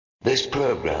This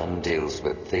program deals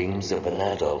with themes of an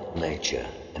adult nature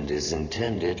and is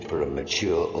intended for a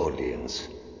mature audience.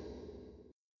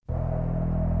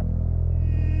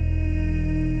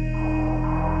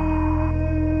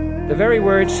 The very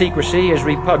word secrecy is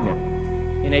repugnant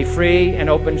in a free and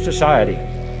open society.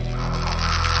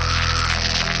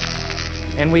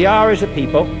 And we are, as a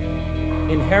people,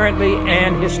 inherently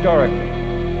and historically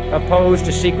opposed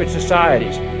to secret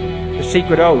societies, to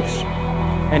secret oaths,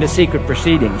 and to secret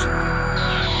proceedings.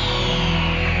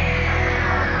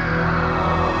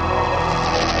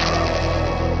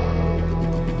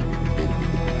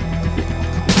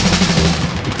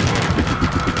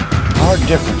 Our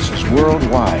differences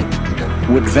worldwide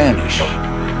would vanish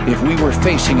if we were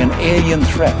facing an alien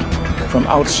threat from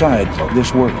outside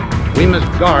this world. We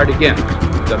must guard against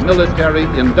the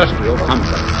military-industrial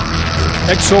complex.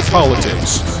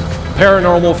 Exopolitics,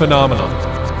 paranormal phenomena,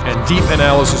 and deep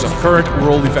analysis of current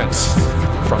world events.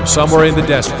 From somewhere in the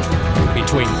desert,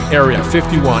 between Area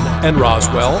 51 and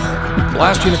Roswell,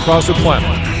 blasting across the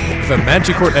planet, the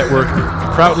Manticore Network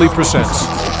proudly presents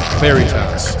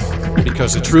Veritas,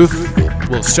 because the truth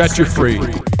will set you free.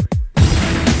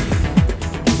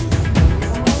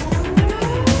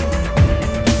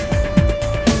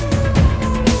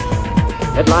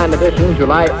 Headline edition,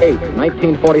 July 8,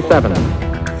 1947.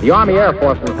 The Army Air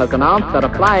Forces has announced that a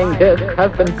flying disc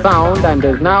has been found and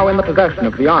is now in the possession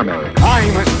of the Army.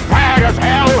 I'm as mad as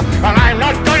hell, and I'm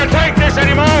not going to take this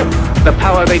anymore! The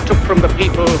power they took from the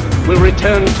people will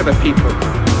return to the people.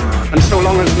 And so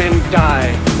long as men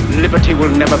die, liberty will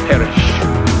never perish.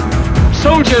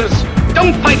 Soldiers,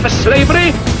 don't fight for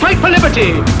slavery, fight for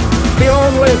liberty! The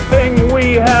only thing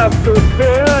we have to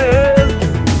fear is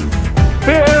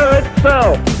fear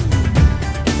itself.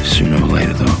 Sooner or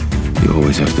later, though, you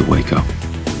always have to wake up.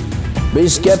 Be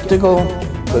skeptical,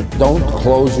 but don't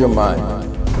close your mind.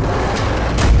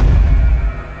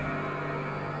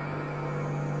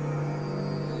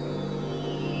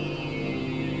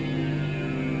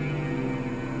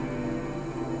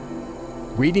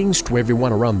 Greetings to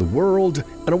everyone around the world,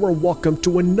 and a warm welcome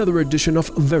to another edition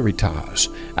of Veritas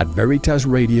at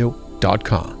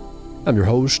VeritasRadio.com. I'm your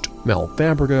host, Mel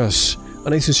Fabregas,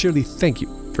 and I sincerely thank you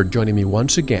for joining me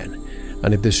once again.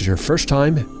 And if this is your first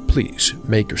time, please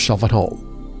make yourself at home.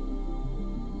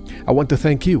 I want to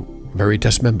thank you,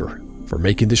 Veritas member, for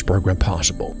making this program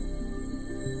possible.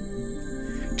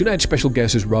 Tonight's special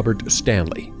guest is Robert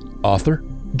Stanley, author,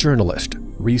 journalist,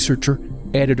 researcher,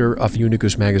 editor of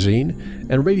Unicus Magazine,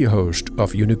 and radio host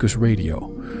of Unicus Radio.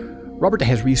 Robert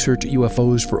has researched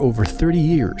UFOs for over 30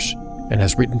 years and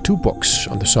has written 2 books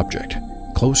on the subject,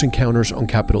 Close Encounters on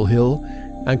Capitol Hill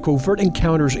and Covert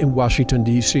Encounters in Washington,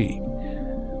 D.C.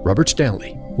 Robert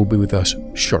Stanley will be with us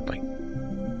shortly.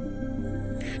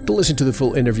 To listen to the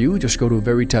full interview, just go to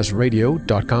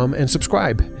VeritasRadio.com and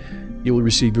subscribe. You will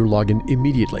receive your login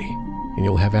immediately, and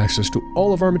you'll have access to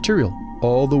all of our material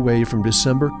all the way from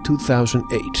December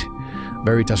 2008.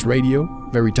 Veritas Radio,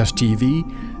 Veritas TV,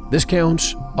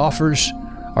 discounts, offers,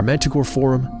 our Manticore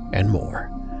Forum, and more.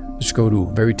 Just go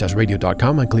to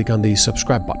VeritasRadio.com and click on the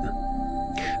subscribe button.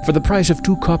 For the price of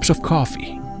 2 cups of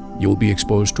coffee, you will be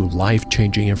exposed to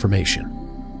life-changing information.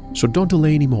 So don't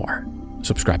delay anymore.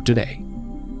 Subscribe today.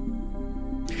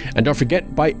 And don't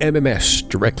forget, buy MMS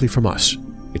directly from us.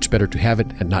 It's better to have it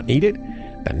and not need it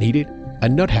than need it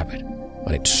and not have it.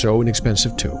 And it's so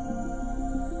inexpensive too.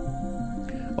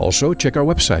 Also, check our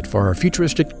website for our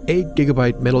futuristic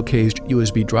 8GB metal-cased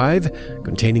USB drive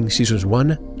containing seasons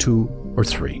 1, 2, or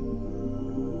 3.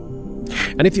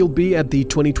 And if you'll be at the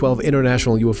 2012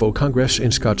 International UFO Congress in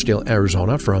Scottsdale,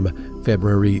 Arizona from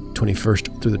February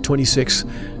 21st through the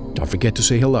 26th, don't forget to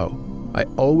say hello. I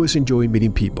always enjoy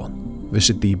meeting people.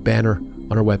 Visit the banner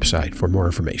on our website for more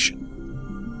information.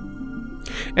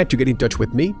 And to get in touch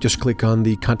with me, just click on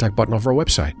the contact button of our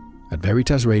website at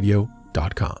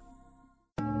VeritasRadio.com.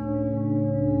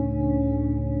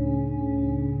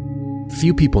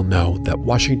 Few people know that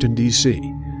Washington, D.C.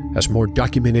 has more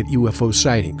documented UFO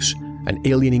sightings and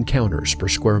alien encounters per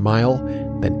square mile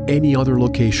than any other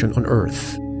location on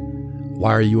Earth.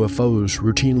 Why are UFOs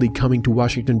routinely coming to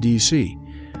Washington, D.C.?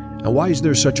 And why is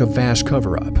there such a vast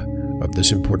cover-up of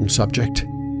this important subject?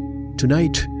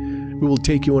 Tonight, we will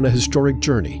take you on a historic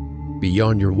journey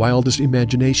beyond your wildest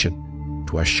imagination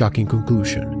to a shocking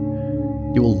conclusion.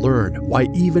 You will learn why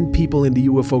even people in the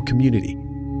UFO community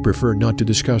prefer not to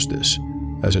discuss this,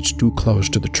 as it's too close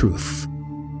to the truth.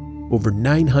 Over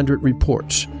 900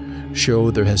 reports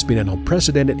show there has been an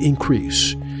unprecedented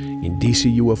increase in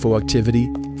DC UFO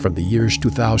activity from the years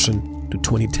 2000 to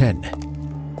 2010.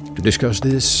 To discuss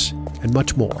this and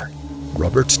much more,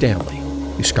 Robert Stanley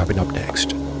is coming up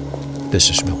next. This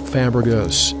is Mil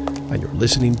Fabregas, and you're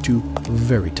listening to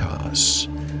Veritas.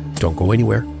 Don't go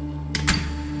anywhere.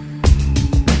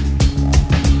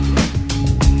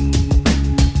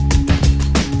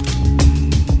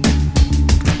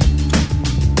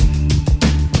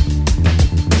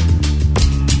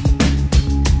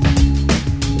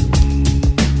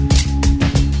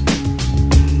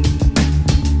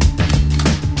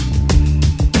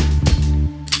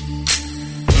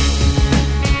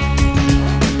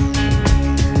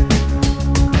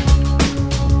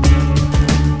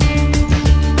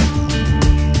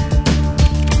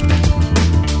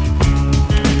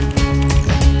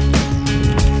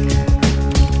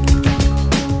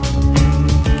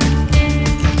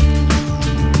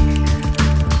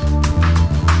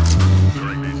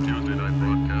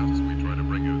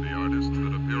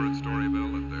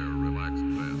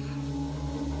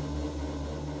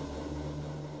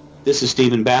 This is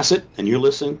Stephen Bassett, and you're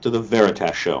listening to The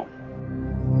Veritas Show.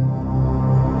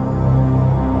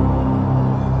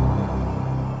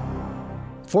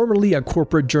 Formerly a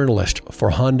corporate journalist for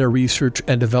Honda Research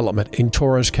and Development in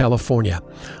Torrance, California,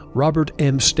 Robert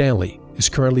M. Stanley is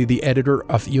currently the editor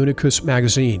of Unicus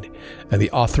magazine and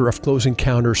the author of Close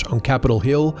Encounters on Capitol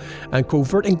Hill and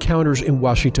Covert Encounters in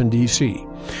Washington, D.C.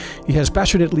 He has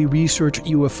passionately researched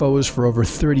UFOs for over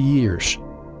 30 years.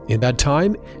 In that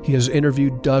time, he has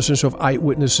interviewed dozens of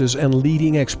eyewitnesses and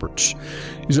leading experts.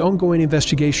 His ongoing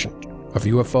investigation of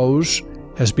UFOs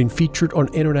has been featured on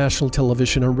international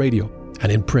television and radio and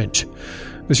in print.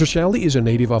 Mr. Stanley is a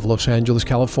native of Los Angeles,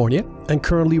 California, and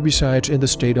currently resides in the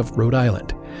state of Rhode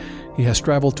Island. He has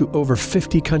traveled to over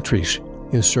 50 countries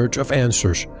in search of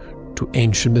answers to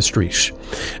ancient mysteries.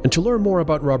 And to learn more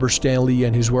about Robert Stanley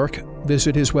and his work,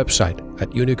 visit his website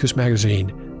at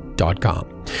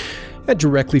unicusmagazine.com. And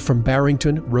directly from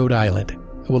Barrington, Rhode Island,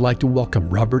 I would like to welcome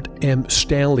Robert M.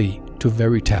 Stanley to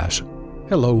Veritas.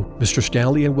 Hello, Mr.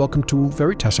 Stanley, and welcome to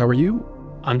Veritas. How are you?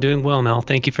 I'm doing well, Mel.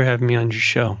 Thank you for having me on your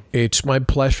show. It's my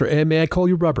pleasure. And may I call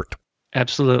you Robert?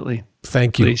 Absolutely.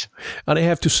 Thank you. Please. And I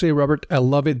have to say, Robert, I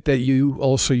love it that you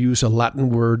also use a Latin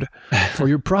word for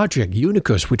your project,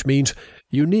 Unicus, which means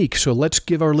unique. So let's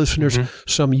give our listeners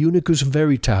some Unicus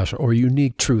Veritas, or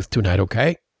unique truth tonight,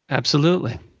 okay?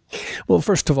 Absolutely. Well,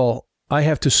 first of all, I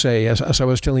have to say, as I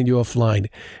was telling you offline,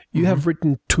 you have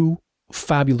written 2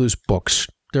 fabulous books.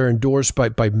 They're endorsed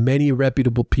by many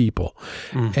reputable people.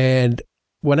 And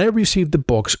when I received the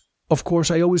books, of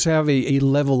course, I always have a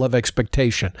level of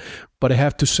expectation, but I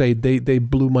have to say they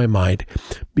blew my mind,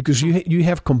 because you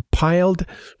have compiled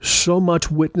so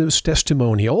much witness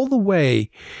testimony all the way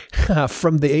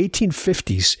from the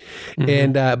 1850s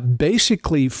and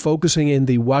basically focusing in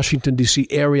the Washington, D.C.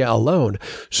 area alone.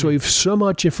 So if so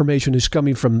much information is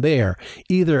coming from there,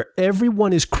 either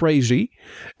everyone is crazy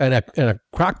and a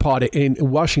crackpot in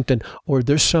Washington, or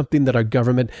there's something that our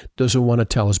government doesn't want to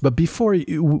tell us. But before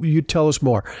you tell us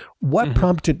more, what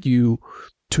prompted you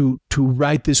to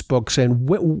write these books, and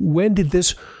when did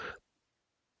this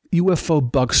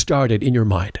UFO bug started in your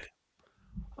mind?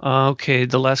 Okay,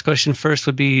 the last question first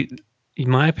would be,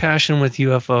 my passion with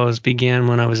UFOs began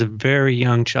when I was a very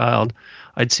young child.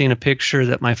 I'd seen a picture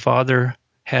that my father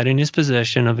had in his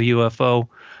possession of a UFO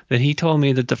that he told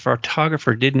me that the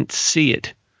photographer didn't see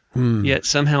it, yet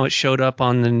somehow it showed up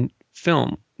on the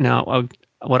film. Now,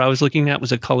 what I was looking at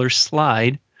was a color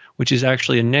slide, which is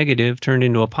actually a negative turned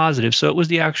into a positive. So it was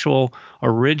the actual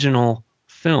original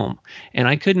film. And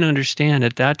I couldn't understand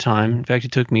at that time, in fact,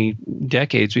 it took me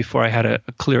decades before I had a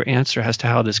clear answer as to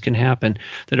how this can happen,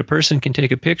 that a person can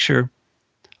take a picture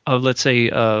of, let's say,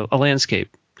 a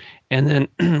landscape. And then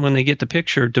when they get the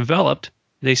picture developed,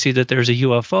 they see that there's a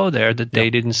UFO there that they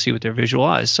didn't see with their visual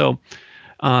eyes. So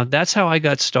that's how I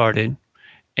got started.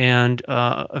 And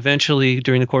eventually,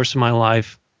 during the course of my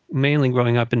life, mainly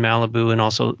growing up in Malibu and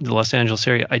also the Los Angeles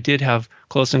area, I did have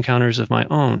close encounters of my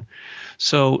own.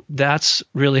 So that's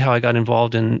really how I got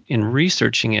involved in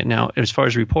researching it. Now, as far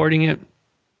as reporting it,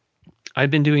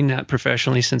 I've been doing that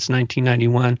professionally since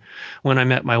 1991 when I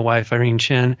met my wife, Irene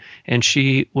Chen, and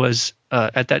she was,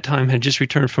 at that time, had just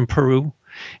returned from Peru,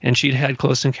 and she'd had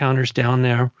close encounters down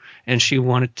there, and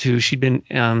she'd been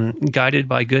guided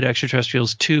by good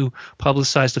extraterrestrials to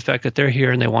publicize the fact that they're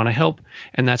here and they want to help,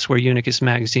 and that's where Unicus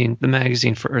magazine, the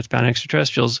magazine for earthbound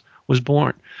extraterrestrials, was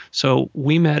born. So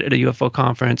we met at a UFO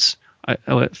conference.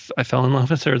 I fell in love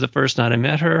with her the first night I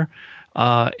met her,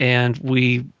 and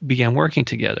we began working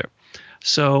together.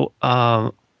 So I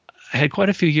had quite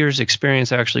a few years'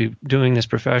 experience actually doing this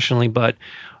professionally, but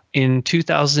in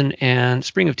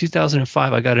spring of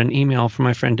 2005, I got an email from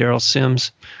my friend Daryl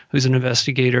Sims, who's an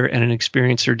investigator and an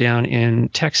experiencer down in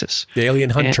Texas. The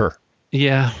alien hunter.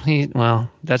 Yeah,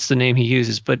 that's the name he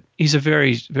uses, but he's a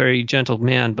very, very gentle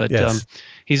man. But yes.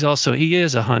 he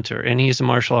is a hunter, and he is a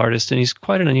martial artist, and he's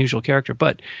quite an unusual character.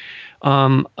 But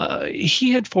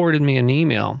he had forwarded me an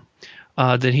email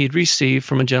that he had received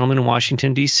from a gentleman in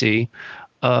Washington, D.C.,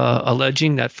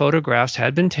 alleging that photographs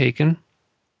had been taken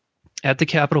at the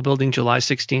Capitol building July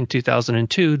 16,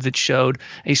 2002, that showed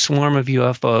a swarm of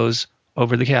UFOs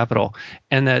over the Capitol,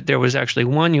 and that there was actually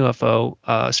one UFO,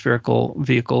 spherical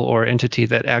vehicle or entity,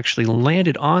 that actually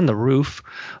landed on the roof.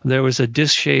 There was a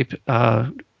disc-shaped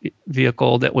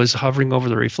vehicle that was hovering over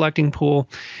the reflecting pool.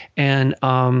 And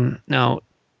now...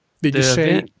 Did you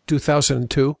say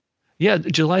 2002? Yeah,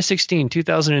 July 16,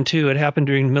 2002. It happened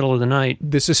during the middle of the night.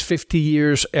 This is 50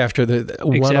 years after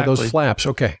one of those flaps.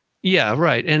 Okay. Yeah,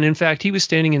 right. And in fact, he was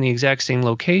standing in the exact same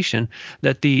location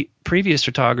that the previous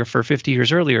photographer 50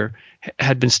 years earlier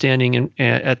had been standing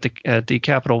at the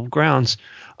Capitol grounds,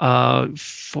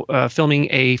 filming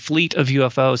a fleet of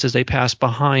UFOs as they passed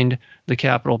behind the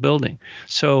Capitol building.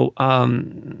 So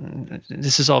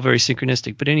this is all very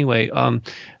synchronistic. But anyway,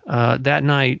 that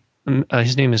night,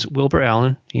 his name is Wilbur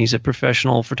Allen. He's a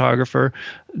professional photographer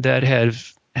that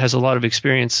has a lot of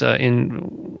experience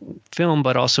in film,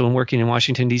 but also in working in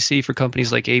Washington, D.C. for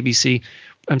companies like ABC.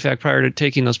 In fact, prior to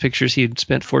taking those pictures, he had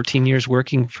spent 14 years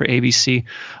working for ABC.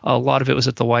 A lot of it was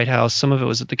at the White House. Some of it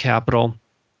was at the Capitol.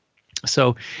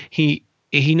 So he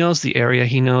knows the area.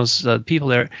 He knows the people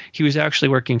there. He was actually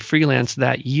working freelance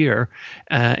that year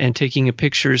and taking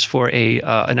pictures for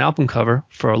an album cover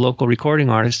for a local recording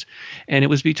artist. And it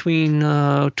was between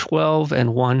 12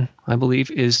 and 1, I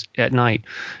believe, is at night.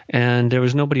 And there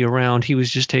was nobody around. He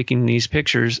was just taking these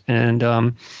pictures,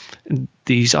 and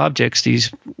these objects,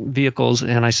 these vehicles,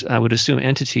 and I would assume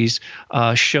entities,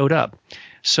 showed up.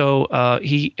 So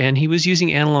he was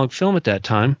using analog film at that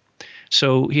time.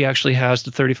 So he actually has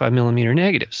the 35 millimeter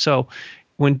negative. So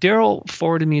when Daryl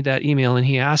forwarded me that email and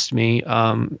he asked me,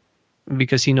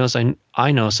 because he knows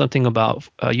I know something about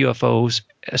UFOs,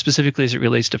 specifically as it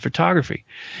relates to photography,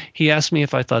 he asked me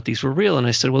if I thought these were real. And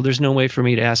I said, well, there's no way for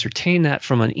me to ascertain that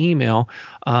from an email,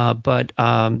 but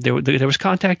there was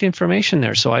contact information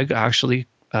there. So I actually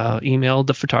emailed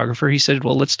the photographer. He said,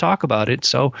 well, let's talk about it.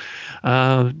 So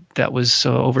that was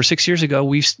over 6 years ago.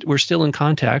 We're still in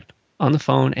contact on the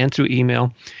phone and through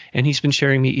email, and he's been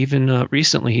sharing me even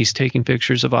recently. He's taking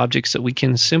pictures of objects that we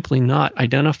can simply not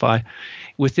identify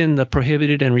within the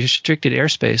prohibited and restricted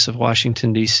airspace of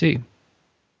Washington, D.C.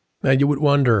 Now, you would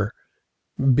wonder,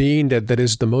 being that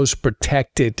is the most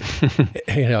protected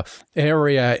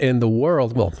area in the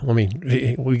world. Well, I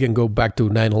mean, we can go back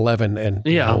to 9/11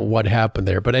 and what happened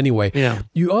there. But anyway,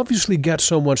 you obviously got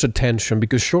someone's attention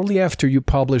because shortly after you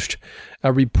published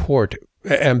a report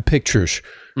and pictures,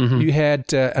 you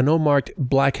had an unmarked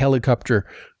black helicopter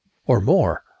or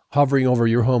more hovering over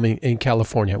your home in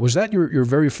California. Was that your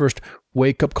very first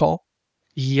wake-up call?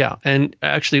 Yeah, and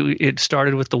actually it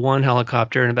started with the one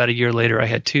helicopter, and about a year later I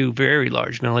had two very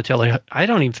large military. I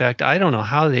don't know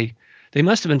how they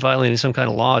must have been violating some kind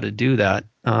of law to do that,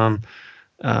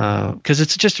 because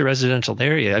it's just a residential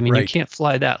area. I mean, You can't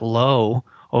fly that low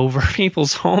over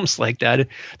people's homes like that.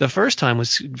 The first time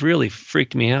was really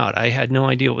freaked me out. I had no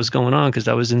idea what was going on because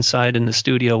I was inside in the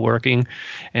studio working,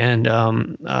 and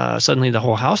suddenly the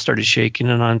whole house started shaking,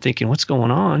 and I'm thinking, what's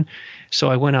going on? So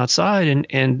I went outside,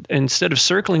 and instead of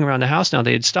circling around the house, now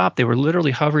they had stopped. They were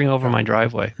literally hovering over my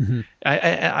driveway. Mm-hmm.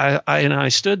 I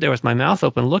stood there with my mouth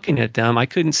open looking at them. I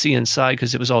couldn't see inside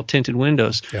because it was all tinted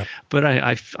windows. Yeah. But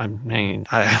I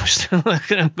was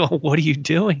looking at them going, what are you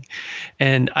doing?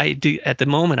 And at the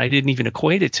moment, I didn't even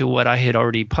equate it to what I had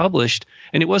already published.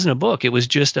 And it wasn't a book. It was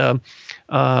just it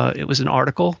was an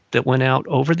article that went out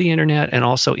over the internet and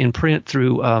also in print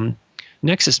through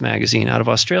Nexus magazine out of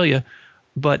Australia.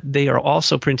 But they are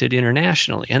also printed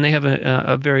internationally, and they have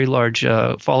a very large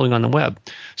following on the web.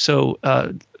 So,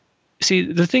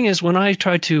 see, the thing is, when I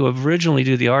tried to originally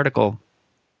do the article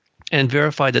and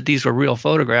verify that these were real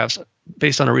photographs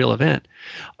based on a real event,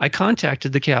 I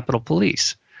contacted the Capitol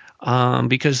Police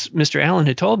because Mr. Allen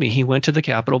had told me he went to the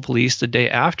Capitol Police the day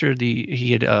after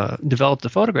he had developed the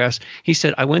photographs. He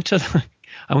said, I went to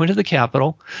the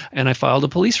Capitol and I filed a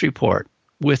police report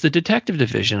with the detective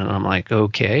division. And I'm like,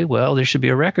 okay, well, there should be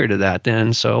a record of that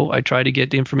then. So I tried to get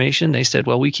the information. They said,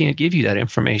 well, we can't give you that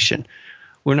information.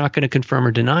 We're not going to confirm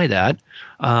or deny that.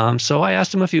 So I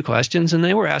asked them a few questions, and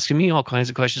they were asking me all kinds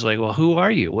of questions like, well, who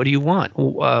are you? What do you want?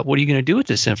 What are you going to do with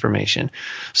this information?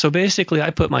 So basically,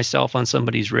 I put myself on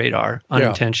somebody's radar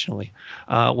unintentionally.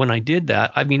 When I did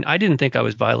that, I mean, I didn't think I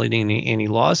was violating any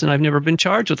laws, and I've never been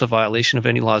charged with a violation of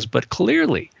any laws. But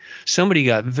clearly, somebody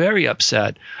got very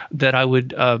upset that I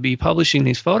would be publishing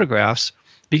these photographs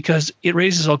because it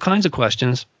raises all kinds of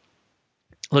questions.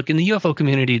 Look, in the UFO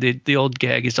community, the old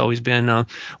gag has always been,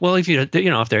 well, if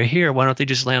if they're here, why don't they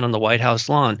just land on the White House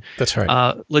lawn? That's right.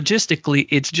 Logistically,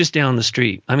 it's just down the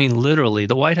street. I mean, literally,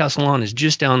 the White House lawn is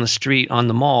just down the street on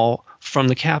the mall from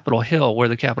the Capitol Hill, where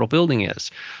the Capitol building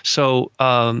is. So,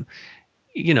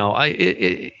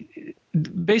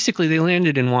 basically, they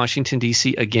landed in Washington,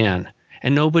 D.C. again.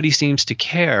 And nobody seems to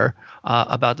care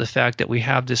about the fact that we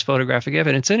have this photographic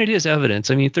evidence. And it is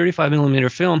evidence. I mean, 35 millimeter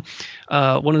film,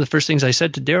 one of the first things I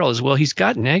said to Daryl is, well, he's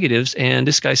got negatives, and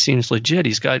this guy seems legit.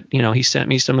 He's got, he sent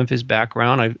me some of his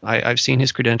background. I've seen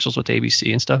his credentials with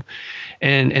ABC and stuff.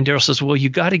 And Daryl says, well, you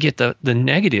got to get the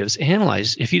negatives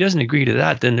analyzed. If he doesn't agree to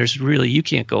that, then there's really,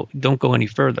 don't go any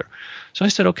further. So I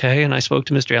said, okay. And I spoke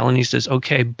to Mr. Allen. He says,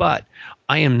 okay, but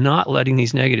I am not letting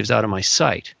these negatives out of my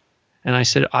sight. And I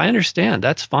said, I understand.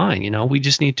 That's fine. We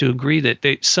just need to agree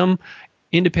that some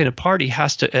independent party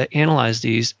has to analyze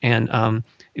these and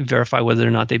verify whether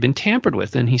or not they've been tampered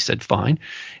with. And he said, fine.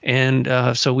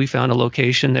 And so we found a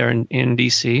location there in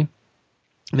D.C.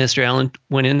 Mr. Allen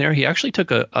went in there. He actually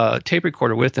took a tape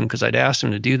recorder with him because I'd asked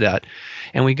him to do that.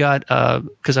 And we got,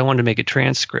 because I wanted to make a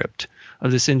transcript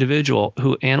of this individual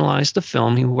who analyzed the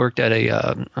film. He worked at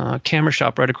a camera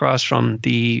shop right across from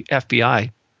the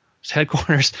FBI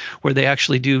headquarters, where they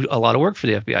actually do a lot of work for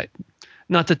the FBI.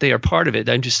 Not that they are part of it.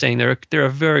 I'm just saying they're a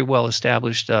very well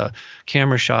established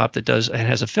camera shop that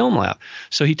has a film lab.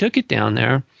 So he took it down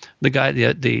there. The guy,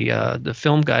 the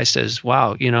film guy, says,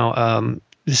 "Wow,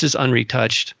 this is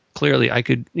unretouched. Clearly,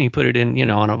 he put it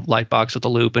in, on a light box with a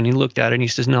loop," and he looked at it and he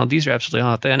says, "No, these are absolutely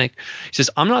authentic." He says,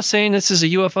 "I'm not saying this is a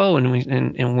UFO,"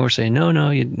 and we're saying,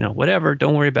 "No, whatever.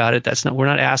 Don't worry about it. We're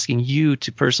not asking you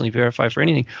to personally verify for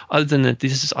anything other than that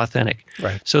this is authentic."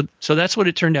 Right. So that's what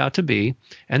it turned out to be,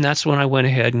 and that's when I went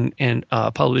ahead and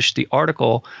published the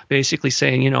article, basically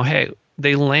saying, hey,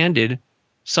 they landed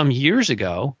some years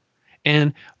ago.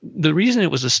 And the reason it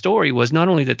was a story was not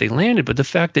only that they landed, but the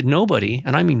fact that nobody,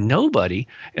 and I mean nobody,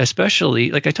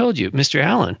 especially, like I told you, Mr.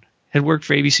 Allen had worked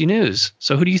for ABC News.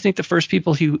 So who do you think the first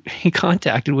people he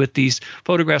contacted with these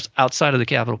photographs outside of the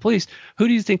Capitol Police, who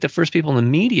do you think the first people in the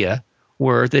media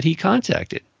were that he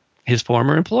contacted? His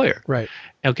former employer. Right.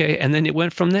 Okay, and then it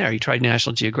went from there. He tried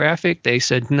National Geographic. They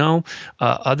said no.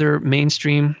 Other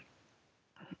mainstream,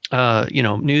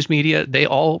 news media, they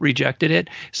all rejected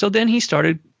it. So then he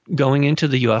started going into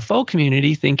the UFO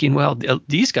community thinking, well,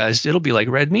 these guys, it'll be like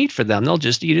red meat for them. They'll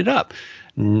just eat it up.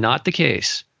 Not the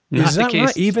case. Is that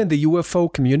right? Even the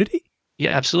UFO community? Yeah,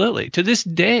 absolutely. To this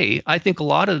day, I think a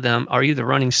lot of them are either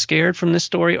running scared from this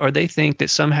story, or they think that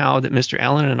somehow that Mr.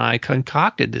 Allen and I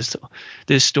concocted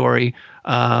this story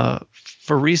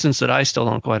for reasons that I still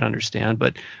don't quite understand.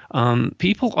 But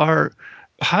people are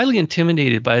highly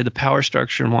intimidated by the power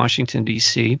structure in Washington,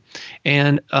 D.C.,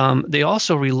 and they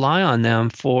also rely on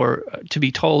them to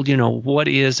be told, what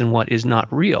is and what is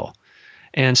not real.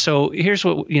 And so here's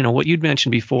what you'd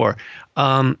mentioned before.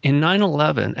 In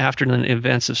 9/11, after the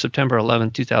events of September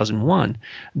 11, 2001,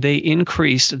 they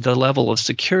increased the level of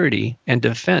security and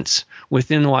defense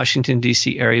within the Washington,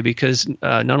 D.C. area because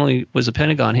not only was the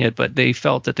Pentagon hit, but they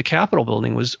felt that the Capitol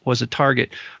building was a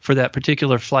target for that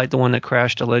particular flight, the one that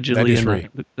crashed allegedly. That is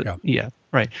right. Yeah,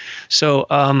 right.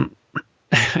 So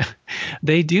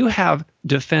they do have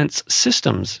defense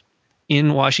systems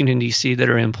in Washington, D.C. that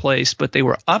are in place, but they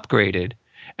were upgraded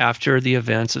after the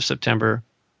events of September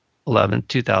 11,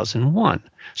 2001.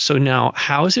 So now,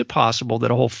 how is it possible that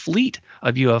a whole fleet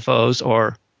of UFOs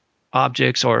or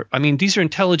objects, these are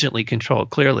intelligently controlled,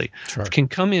 clearly, sure, can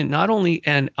come in not only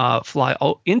and fly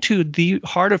into the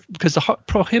heart of, because the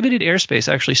prohibited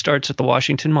airspace actually starts at the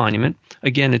Washington Monument.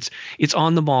 Again, it's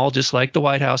on the mall, just like the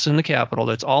White House and the Capitol.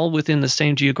 That's all within the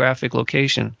same geographic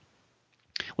location.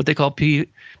 What they call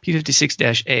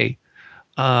P56-A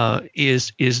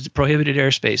is the prohibited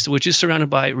airspace, which is surrounded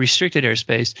by restricted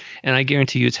airspace, and I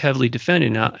guarantee you it's heavily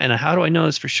defended now. And how do I know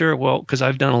this for sure? Well, because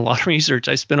I've done a lot of research.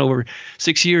 I spent over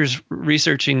 6 years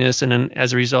researching this, and then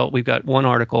as a result, we've got one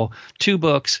article, 2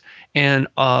 books, and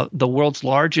the world's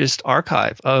largest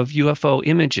archive of UFO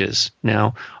images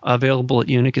now available at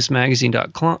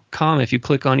unicusmagazine.com. If you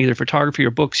click on either photography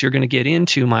or books, you're going to get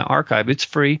into my archive. It's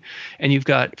free, and you've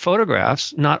got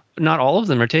photographs, not not all of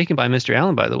them are taken by Mr.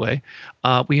 Allen, by the way.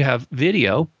 We have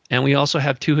video, and we also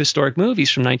have 2 historic movies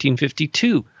from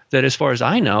 1952 that, as far as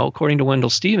I know, according to Wendell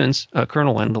Stevens,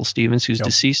 Colonel Wendell Stevens, who's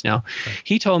deceased now,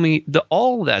 he told me that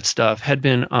all of that stuff had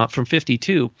been, from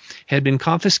 52, had been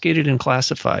confiscated and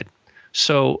classified.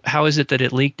 So how is it that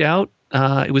it leaked out?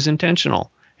 It was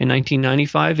intentional. In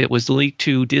 1995, it was leaked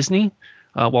to Disney.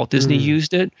 Walt Disney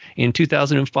used it. In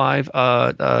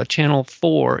 2005, Channel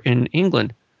 4 in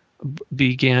England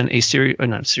began a series, or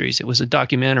not a series, it was a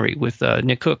documentary with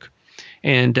Nick Cook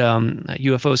and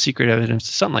UFO secret evidence,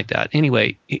 something like that.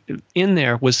 Anyway, in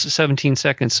there was 17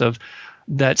 seconds of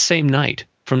that same night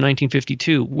from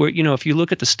 1952, where, if you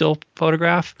look at the still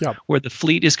photograph where the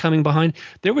fleet is coming behind,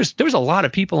 there was a lot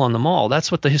of people on the mall.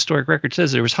 That's what the historic record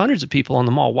says. There was hundreds of people on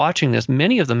the mall watching this.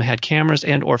 Many of them had cameras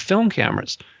and or film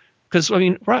cameras. Because,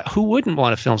 who wouldn't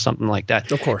want to film something like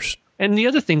that? Of course. And the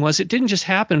other thing was, it didn't just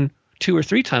happen 2 or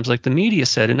 3 times like the media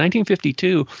said. In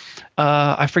 1952,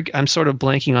 I'm sort of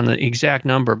blanking on the exact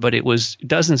number, but it was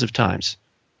dozens of times,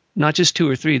 not just 2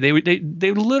 or 3.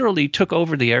 They literally took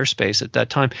over the airspace at that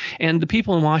time, and the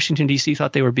people in Washington, D.C.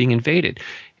 thought they were being invaded.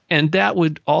 And that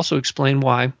would also explain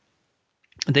why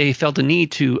they felt the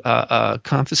need to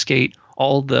confiscate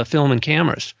all the film and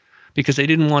cameras, because they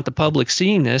didn't want the public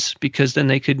seeing this, because then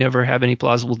they could never have any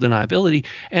plausible deniability,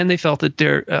 and they felt that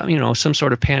some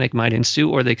sort of panic might ensue,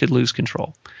 or they could lose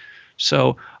control.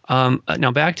 So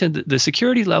now back to the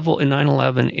security level in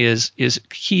 9/11 is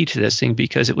key to this thing,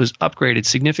 because it was upgraded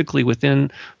significantly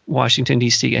within Washington,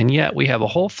 D.C., and yet we have a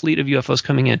whole fleet of UFOs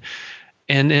coming in.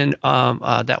 And then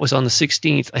that was on the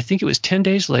 16th. I think it was 10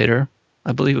 days later.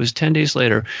 I believe it was 10 days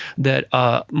later that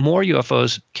more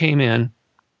UFOs came in.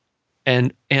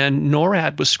 And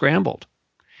NORAD was scrambled,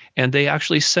 and they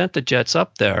actually sent the jets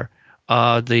up there.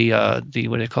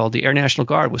 The Air National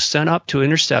Guard was sent up to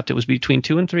intercept. It was between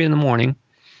 2 and 3 in the morning,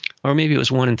 or maybe it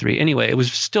was 1 and 3. Anyway, it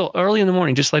was still early in the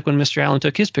morning, just like when Mr. Allen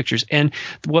took his pictures. And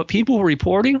what people were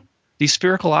reporting, these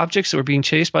spherical objects that were being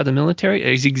chased by the military,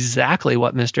 is exactly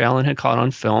what Mr. Allen had caught on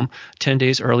film 10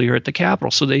 days earlier at the Capitol.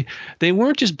 So they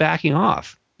weren't just backing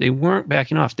off. They weren't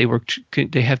backing off.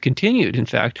 They have continued, in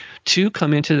fact, to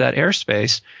come into that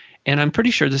airspace. And I'm pretty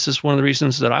sure this is one of the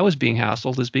reasons that I was being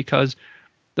hassled, is because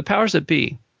the powers that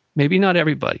be, maybe not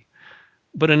everybody,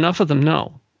 but enough of them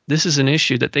know this is an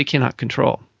issue that they cannot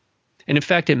control. And in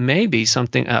fact, it may be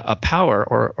something, a power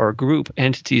or group,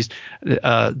 entities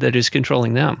that is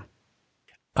controlling them.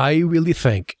 I really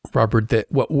think, Robert, that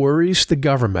what worries the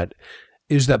government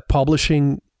is that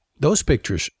publishing those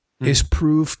pictures is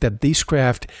proof that these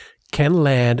craft can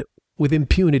land with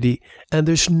impunity, and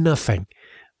there's nothing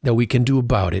that we can do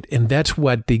about it. And that's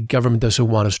what the government doesn't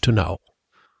want us to know.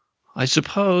 I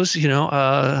suppose,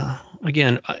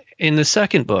 again, in the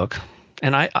second book,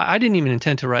 and I didn't even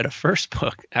intend to write a first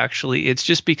book, actually. It's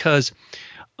just because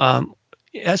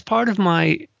as part of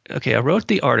I wrote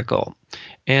the article,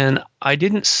 and I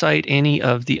didn't cite any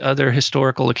of the other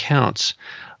historical accounts,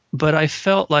 but I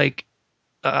felt like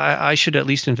I should at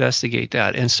least investigate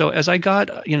that. And so as I got,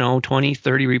 20,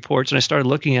 30 reports, and I started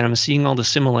looking at them and seeing all the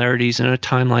similarities in a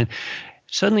timeline,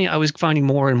 suddenly I was finding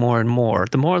more and more and more.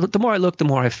 The more I looked, the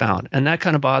more I found. And that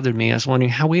kind of bothered me. I was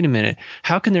wondering, wait a minute,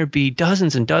 how can there be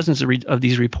dozens and dozens of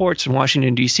these reports from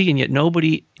Washington, D.C., and yet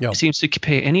nobody seems to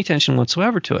pay any attention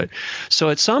whatsoever to it? So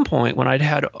at some point when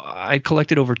I'd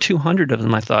collected over 200 of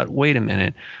them, I thought, wait a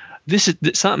minute,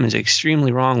 something is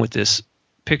extremely wrong with this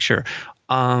picture.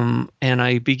 And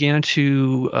I began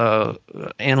to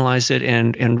analyze it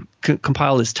and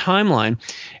compile this timeline.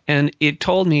 And it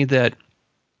told me that,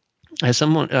 as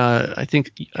someone, I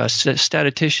think a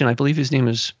statistician, I believe his name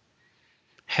is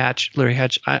Larry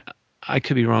Hatch, I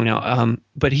could be wrong now,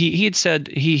 but he had said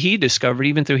he discovered,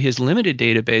 even through his limited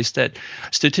database, that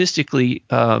statistically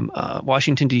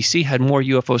Washington, D.C. had more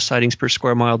UFO sightings per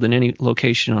square mile than any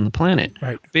location on the planet.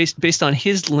 Right. Based on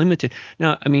his limited.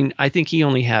 Now, I mean, I think he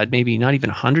only had maybe not even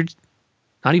 100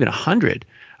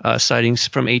 sightings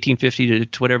from 1850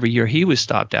 to whatever year he was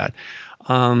stopped at.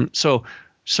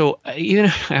 So even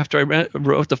after I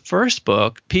wrote the first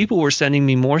book, people were sending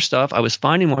me more stuff. I was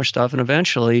finding more stuff, and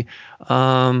eventually,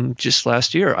 just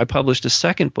last year, I published a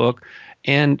second book.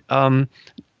 And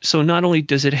so not only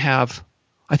does it have,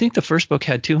 I think the first book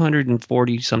had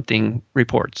 240-something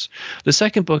reports. The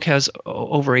second book has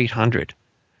over 800.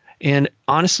 And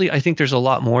honestly, I think there's a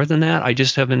lot more than that. I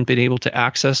just haven't been able to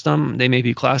access them. They may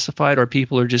be classified, or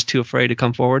people are just too afraid to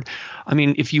come forward. I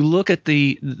mean, if you look at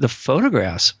the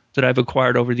photographs that I've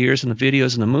acquired over the years, and the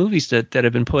videos and the movies that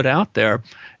have been put out there,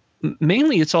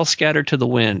 mainly it's all scattered to the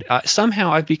wind.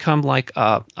 Somehow I've become like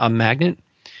a magnet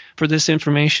for this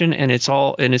information, and it's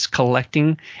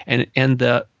collecting, and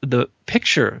the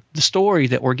picture, the story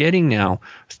that we're getting now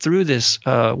through this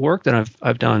work that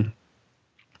I've done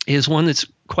is one that's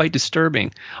quite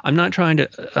disturbing. I'm not trying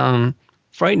to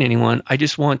frighten anyone. I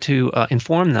just want to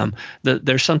inform them that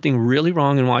there's something really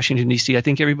wrong in Washington, D.C. I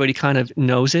think everybody kind of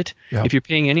knows it. Yep. If you're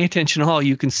paying any attention at all,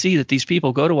 you can see that these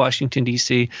people go to Washington,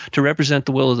 D.C. to represent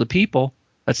the will of the people.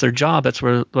 That's their job. That's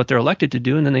what they're elected to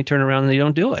do, and then they turn around and they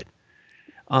don't do it.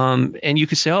 And you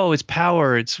could say, oh, it's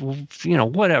power, it's,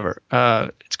 whatever,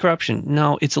 it's corruption.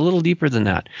 No, it's a little deeper than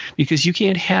that, because you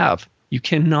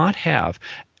cannot have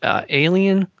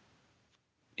alien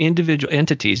individual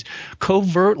entities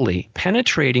covertly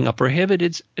penetrating a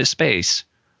prohibited space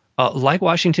like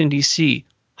Washington, D.C.,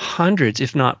 hundreds,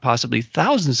 if not possibly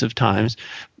thousands of times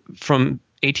from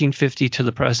 1850 to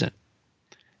the present.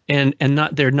 And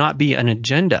there not be an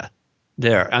agenda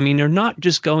there. I mean, they're not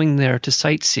just going there to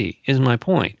sightsee, is my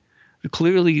point.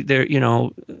 Clearly,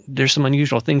 there's some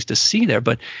unusual things to see there,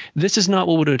 but this is not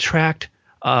what would attract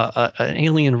an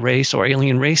alien race or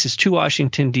alien races to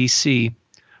Washington, D.C.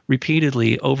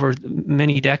 repeatedly over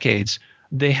many decades.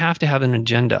 They have to have an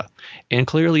agenda, and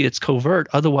clearly it's covert.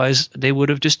 Otherwise, they would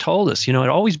have just told us. It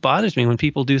always bothers me when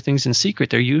people do things in secret.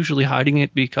 They're usually hiding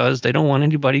it because they don't want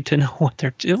anybody to know what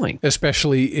they're doing.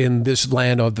 Especially in this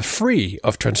land of the free,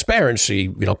 of transparency,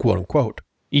 quote unquote.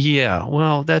 Yeah,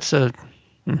 well, that's a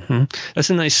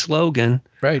nice slogan,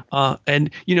 right? And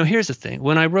here's the thing: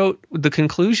 when I wrote the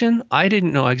conclusion, I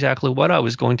didn't know exactly what I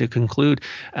was going to conclude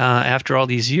after all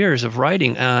these years of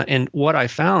writing, and what I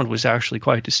found was actually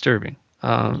quite disturbing.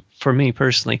 For me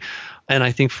personally, and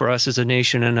I think for us as a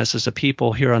nation and us as a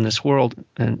people here on this world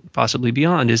and possibly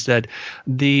beyond, is that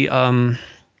the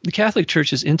Catholic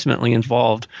Church is intimately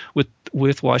involved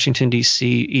with Washington, D.C.,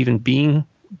 even being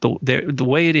the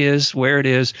way it is, where it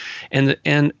is,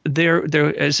 and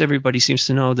they're as everybody seems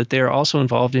to know, that they're also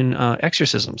involved in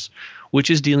exorcisms,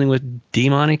 which is dealing with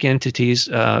demonic entities,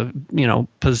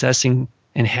 possessing,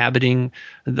 inhabiting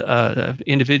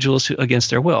individuals against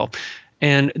their will.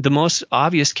 And the most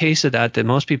obvious case of that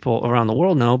most people around the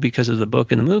world know because of the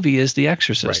book and the movie is The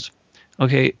Exorcist. Right.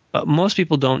 Okay, most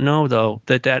people don't know, though,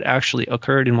 that actually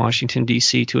occurred in Washington,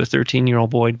 D.C. to a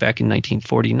 13-year-old boy back in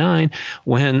 1949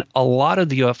 when a lot of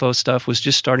the UFO stuff was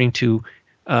just starting to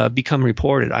become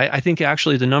reported. I think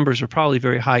actually the numbers were probably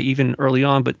very high even early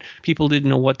on, but people didn't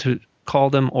know what to call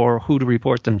them or who to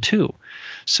report them to.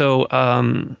 So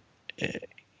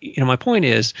my point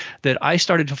is that I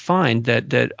started to find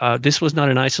that this was not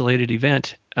an isolated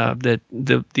event, that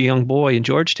the young boy in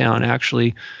Georgetown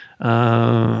actually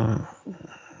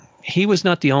he was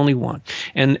not the only one.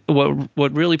 And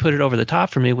what really put it over the top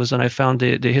for me was when I found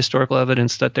the historical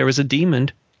evidence that there was a demon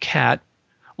cat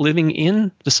living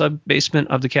in the sub-basement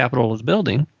of the Capitol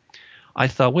building. I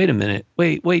thought, wait a minute,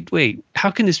 wait, how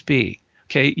can this be?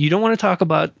 Okay, you don't want to talk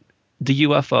about the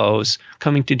UFOs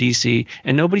coming to D.C.,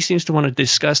 and nobody seems to want to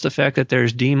discuss the fact that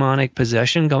there's demonic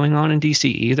possession going on in D.C.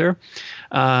 either.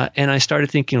 And I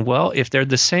started thinking, well, if they're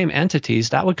the same entities,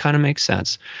 that would kind of make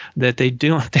sense. That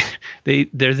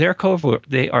they're there covert,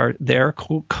 they are there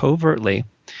covertly,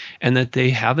 and that they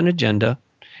have an agenda,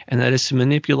 and that is to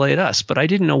manipulate us. But I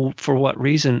didn't know for what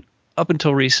reason up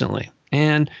until recently.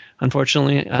 And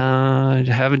unfortunately, I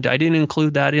didn't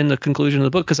include that in the conclusion of the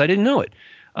book because I didn't know it.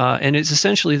 And it's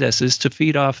essentially is to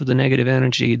feed off of the negative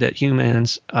energy that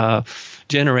humans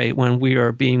generate when we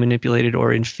are being manipulated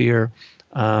or in fear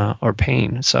or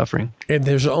pain, suffering. And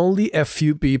there's only a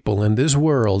few people in this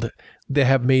world that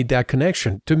have made that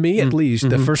connection. To me, at least,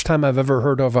 the first time I've ever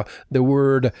heard of the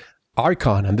word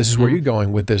Archon, and this is where you're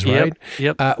going with this, right?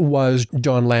 Yep. Was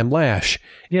John Lamb Lash.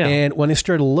 Yeah. And when I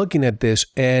started looking at this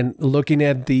and looking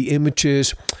at the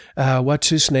images, what's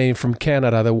his name from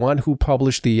Canada, the one who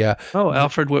published the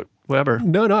Alfred Weber.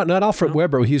 No, not Alfred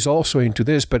Weber. He's also into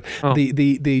this, but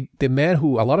the man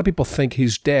who a lot of people think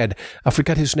he's dead. I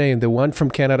forgot his name. The one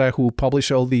from Canada who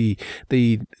published all the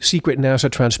secret NASA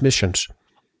transmissions.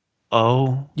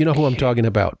 Oh, you know who I'm talking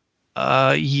about.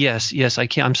 Yes, I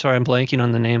can't. I'm sorry, I'm blanking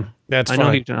on the name. That's fine. I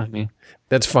know you mean.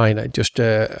 That's fine. I just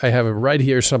I have it right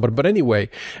here somewhere. But anyway,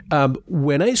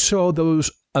 when I saw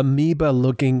those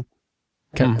amoeba-looking,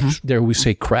 there we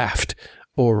say craft,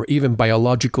 or even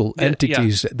biological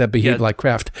entities that behave like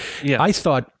craft, I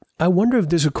thought, I wonder if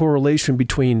there's a correlation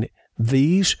between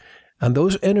these and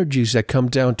those energies that come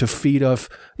down to feed off,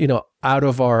 out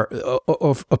of our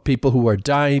of people who are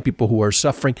dying, people who are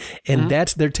suffering, and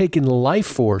they're taking life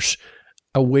force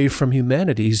away from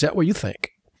humanity. Is that what you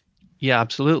think? Yeah,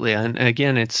 absolutely. And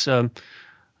again, it's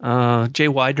Jay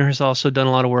Widener has also done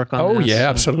a lot of work on this. Oh, yeah,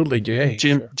 absolutely, Jay.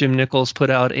 Jim Nichols put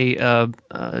out a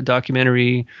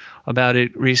documentary about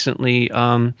it recently.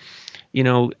 I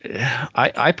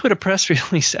put a press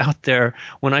release out there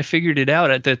when I figured it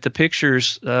out that the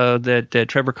pictures that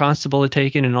Trevor Constable had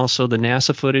taken, and also the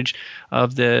NASA footage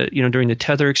of during the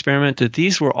tether experiment, that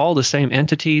these were all the same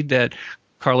entity that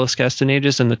Carlos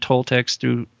Castanedas and the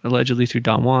Toltecs allegedly through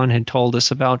Don Juan had told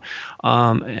us about.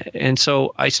 And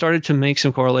so I started to make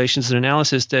some correlations and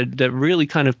analysis that really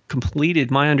kind of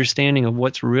completed my understanding of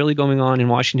what's really going on in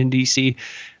Washington, D.C.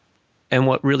 And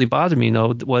what really bothered me,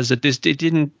 though, was that it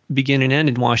didn't begin and end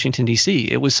in Washington, D.C.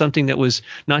 It was something that was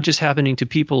not just happening to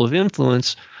people of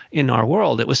influence in our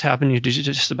world. It was happening to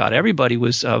just about everybody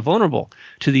was vulnerable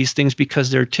to these things, because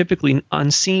they're typically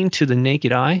unseen to the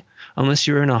naked eye. Unless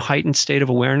you're in a heightened state of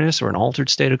awareness or an altered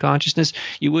state of consciousness,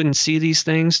 you wouldn't see these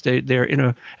things. They're in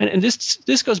a – and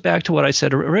this goes back to what I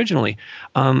said originally.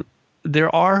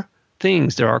 There are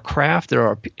things, there are craft, there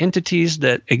are entities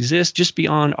that exist just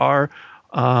beyond our –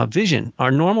 vision, our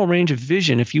normal range of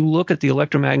vision. If you look at the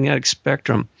electromagnetic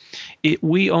spectrum,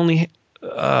 we can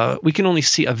only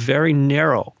see a very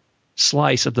narrow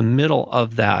slice of the middle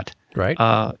of that. Right.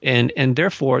 And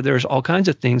therefore, there's all kinds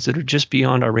of things that are just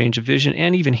beyond our range of vision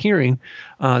and even hearing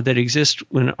that exist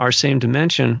in our same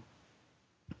dimension.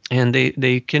 And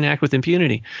they can act with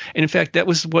impunity. And in fact, that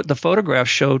was what the photograph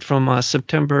showed from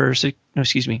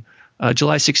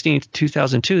July 16th,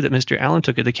 2002, that Mr. Allen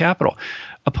took at the Capitol.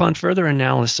 Upon further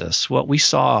analysis, what we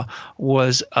saw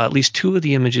was at least two of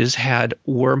the images had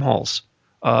wormholes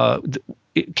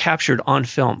captured on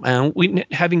film. And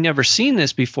having never seen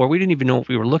this before, we didn't even know what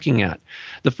we were looking at.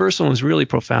 The first one was really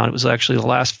profound. It was actually the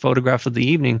last photograph of the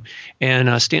evening.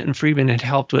 And Stanton Friedman had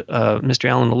helped with Mr.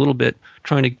 Allen a little bit,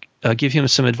 trying to give him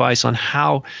some advice on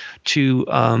how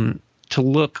to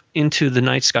look into the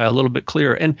night sky a little bit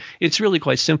clearer. And it's really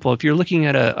quite simple. If you're looking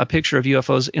at a picture of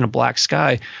UFOs in a black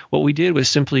sky, what we did was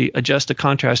simply adjust the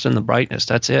contrast and the brightness.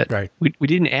 That's it. Right. We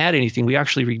didn't add anything. We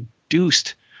actually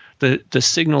reduced the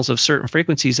signals of certain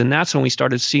frequencies, and that's when we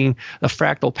started seeing a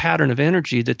fractal pattern of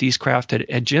energy that these craft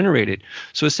had generated.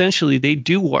 So essentially, they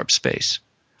do warp space.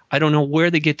 I don't know where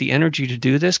they get the energy to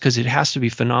do this, because it has to be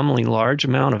phenomenally large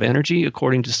amount of energy,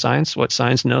 according to science. What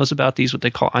science knows about these, what they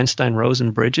call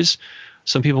Einstein-Rosen bridges.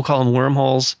 Some people call them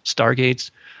wormholes,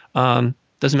 stargates.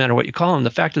 Doesn't matter what you call them.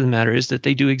 The fact of the matter is that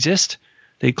they do exist.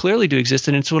 They clearly do exist,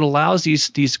 and it's what allows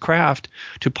these craft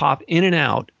to pop in and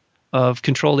out of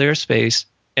controlled airspace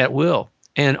at will.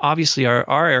 And obviously,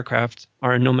 our aircraft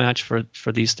are no match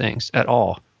for these things at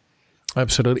all.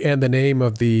 Absolutely. And the name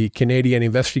of the Canadian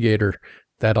investigator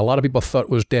that a lot of people thought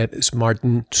was dead is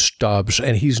Martin Stubbs,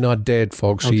 and he's not dead,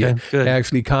 folks. Okay, he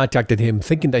actually contacted him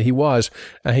thinking that he was,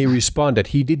 and he responded.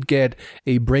 He did get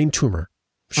a brain tumor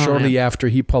shortly after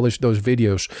he published those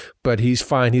videos, but he's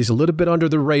fine. He's a little bit under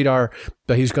the radar,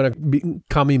 but he's going to be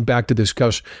coming back to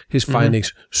discuss his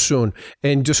findings soon.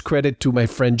 And just credit to my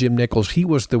friend Jim Nichols. He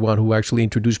was the one who actually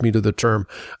introduced me to the term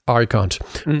archons.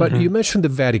 But you mentioned the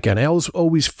Vatican. I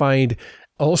always find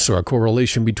also a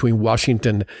correlation between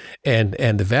Washington and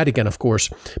the Vatican, of course.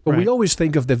 But we always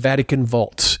think of the Vatican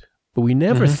vaults, but we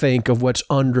never think of what's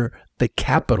under the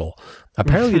Capitol.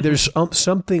 Apparently, there's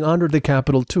something under the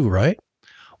Capitol too, right?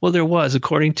 Well, there was,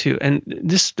 according to, and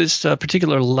this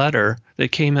particular letter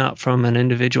that came out from an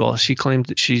individual. She claimed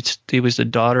that she was the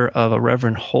daughter of a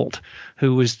Reverend Holt,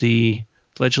 who was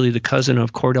allegedly the cousin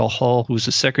of Cordell Hull, who was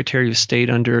the Secretary of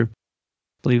State under, I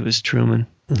believe it was Truman.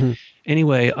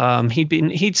 Anyway,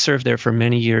 he'd served there for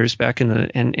many years back in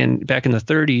the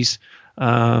 30s.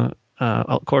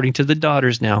 According to the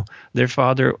daughters now, their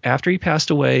father, after he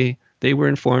passed away, they were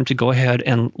informed to go ahead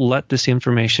and let this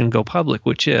information go public,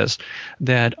 which is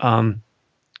that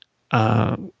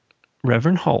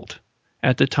Reverend Holt,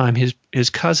 at the time, his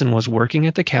cousin was working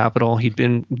at the Capitol. He'd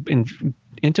been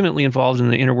intimately involved in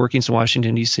the inner workings of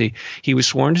Washington, D.C. He was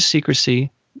sworn to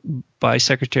secrecy by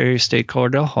Secretary of State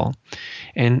Cordell Hull,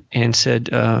 and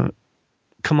said,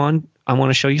 come on, I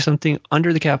want to show you something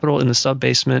under the Capitol in the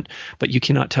sub-basement, but you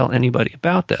cannot tell anybody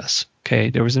about this. Okay,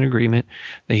 there was an agreement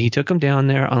that he took him down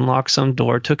there, unlocked some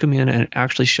door, took him in, and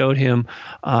actually showed him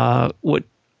what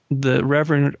the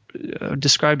Reverend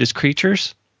described as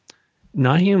creatures,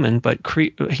 not human, but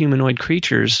humanoid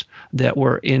creatures that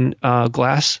were in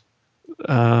glass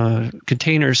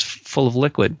containers full of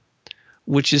liquid,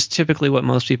 which is typically what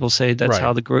most people say. That's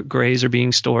how the grays are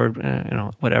being stored,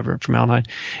 whatever, formaldehyde.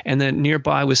 And then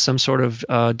nearby was some sort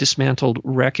of dismantled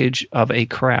wreckage of a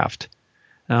craft.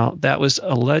 Now, that was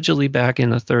allegedly back in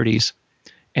the 30s.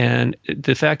 And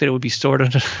the fact that it would be stored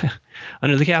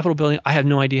under the Capitol building, I have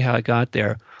no idea how it got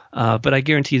there. But I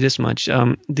guarantee you this much.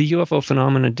 The UFO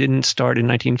phenomena didn't start in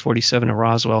 1947 at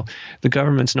Roswell. The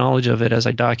government's knowledge of it, as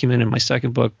I document in my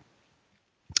second book,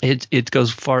 it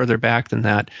goes farther back than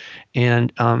that.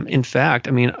 And in fact,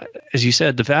 I mean, as you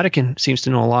said, the Vatican seems to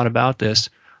know a lot about this,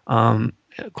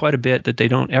 quite a bit that they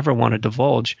don't ever want to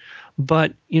divulge.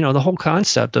 But, the whole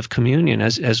concept of communion,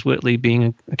 as Whitley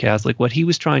being a Catholic, what he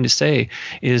was trying to say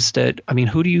is that, I mean,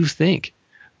 who do you think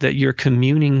that you're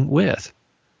communing with?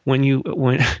 When you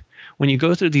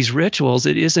go through these rituals,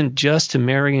 it isn't just to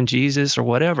Mary and Jesus or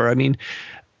whatever. I mean,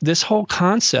 this whole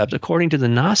concept, according to the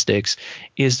Gnostics,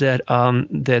 is that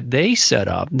that they set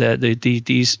up, that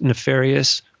these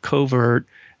nefarious, covert,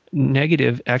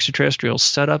 negative extraterrestrials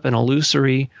set up an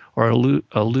illusory or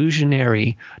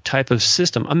illusionary type of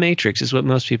system. A matrix is what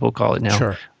most people call it now.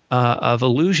 Sure. Of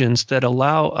illusions that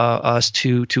allow us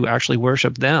to actually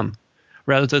worship them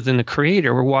rather than the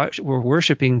Creator. We're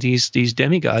worshiping these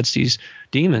demigods, these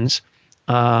demons,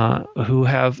 who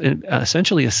have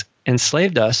essentially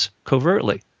enslaved us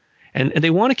covertly. And they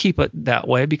want to keep it that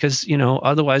way because,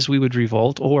 otherwise we would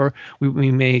revolt, or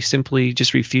we may simply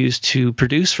just refuse to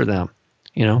produce for them,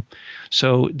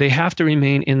 So they have to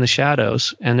remain in the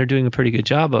shadows, and they're doing a pretty good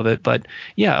job of it. But,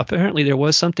 yeah, apparently there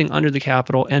was something under the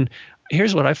Capitol. And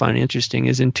here's what I find interesting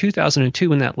is in 2002,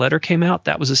 when that letter came out,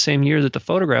 that was the same year that the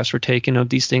photographs were taken of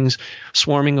these things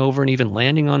swarming over and even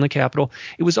landing on the Capitol.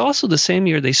 It was also the same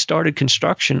year they started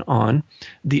construction on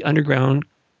the underground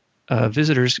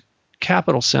visitors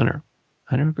Capitol Center.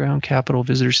 Underground Capitol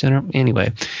Visitor Center.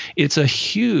 Anyway, it's a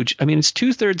huge, it's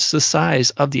 2/3 the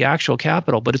size of the actual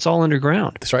Capitol, but it's all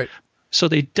underground. That's right. So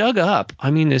they dug up,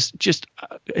 there's just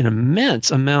an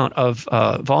immense amount of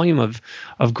volume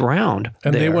of ground.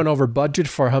 And they went over budget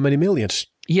for how many millions?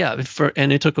 Yeah,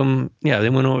 and it took them, they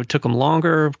went over, it took them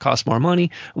longer, cost more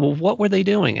money. Well, what were they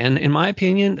doing? And in my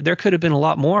opinion, there could have been a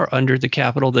lot more under the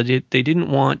Capitol that they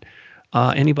didn't want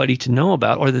anybody to know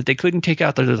about, or that they couldn't take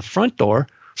out to the front door.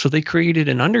 So they created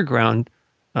an underground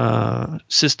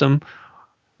system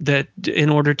that, in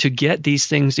order to get these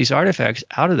things, these artifacts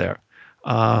out of there.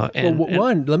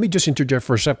 Let me just interject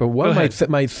for a second. One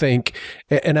might think,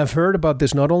 and I've heard about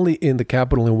this not only in the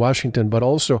Capitol in Washington, but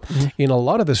also in a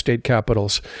lot of the state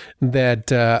capitals,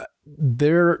 that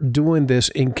they're doing this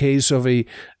in case of a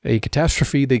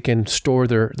catastrophe. They can store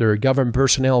their government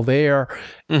personnel there.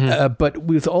 But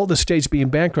with all the states being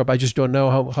bankrupt, I just don't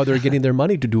know how they're getting their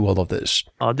money to do all of this.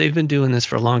 They've been doing this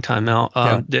for a long time now.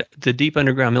 The deep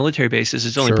underground military bases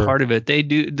is only part of it.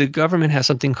 The government has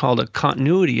something called a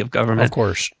continuity of government. Of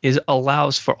course.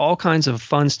 Allows for all kinds of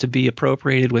funds to be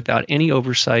appropriated without any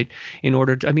oversight in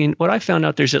order to, what I found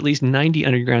out, there's at least 90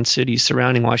 underground cities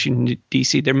surrounding Washington,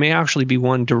 D.C. There may actually be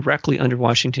one directly under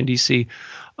Washington, D.C.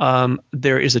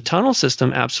 There is a tunnel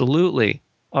system, absolutely,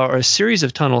 or a series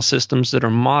of tunnel systems that are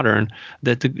modern,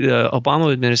 that the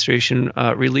Obama administration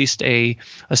released a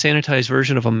sanitized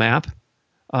version of a map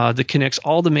that connects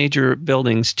all the major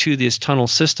buildings to this tunnel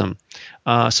system.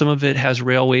 Some of it has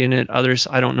railway in it. Others,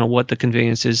 I don't know what the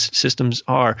conveyances systems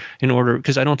are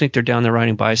because I don't think they're down there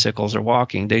riding bicycles or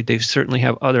walking. They certainly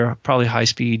have other probably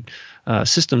high-speed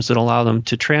systems that allow them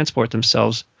to transport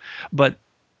themselves. But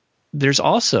there's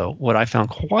also what I found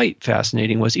quite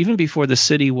fascinating was even before the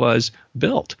city was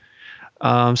built,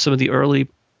 some of the early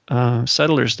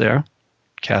settlers there,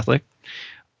 Catholic,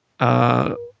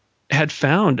 had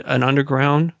found an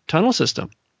underground tunnel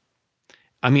system.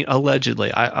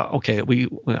 Allegedly. I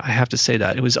have to say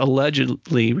that. It was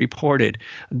allegedly reported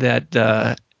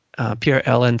that Pierre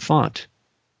L'Enfant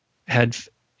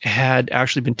had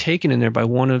actually been taken in there by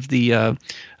one of the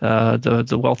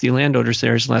wealthy landowners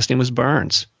there. His last name was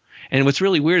Burns. And what's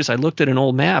really weird is I looked at an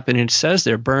old map and it says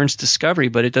there Burns Discovery,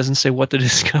 but it doesn't say what the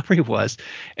discovery was.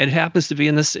 And it happens to be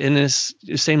in this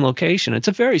same location. It's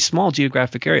a very small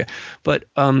geographic area, but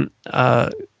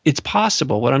it's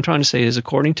possible. What I'm trying to say is,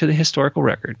 according to the historical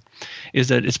record, is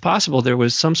that it's possible there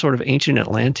was some sort of ancient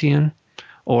Atlantean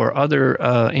or other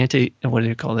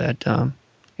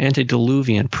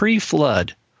antediluvian,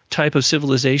 pre-flood type of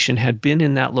civilization had been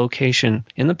in that location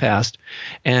in the past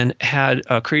and had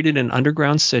created an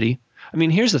underground city.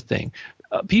 Here's the thing.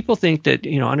 People think that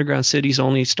underground cities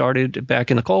only started back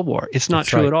in the Cold War. It's not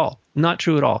true at all. Not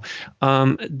true at all.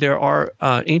 There are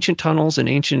ancient tunnels and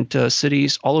ancient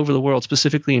cities all over the world,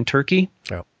 specifically in Turkey.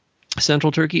 Yeah.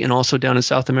 Central Turkey, and also down in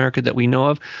South America that we know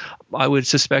of. I would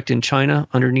suspect in China,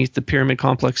 underneath the pyramid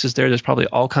complexes there's probably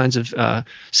all kinds of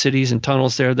cities and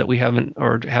tunnels there that we haven't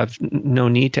or have no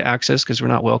need to access because we're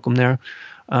not welcome there.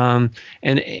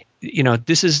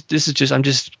 This is just, I'm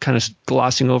just kind of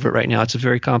glossing over it right now. It's a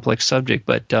very complex subject,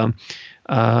 but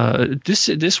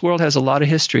this world has a lot of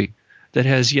history. that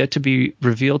has yet to be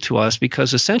revealed to us,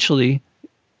 because essentially,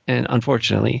 and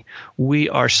unfortunately, we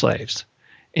are slaves.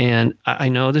 And I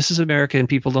know this is America and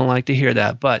people don't like to hear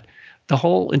that, but the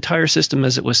whole entire system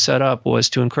as it was set up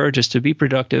was to encourage us to be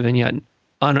productive, and yet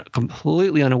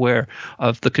completely unaware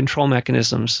of the control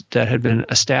mechanisms that had been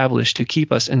established to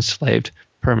keep us enslaved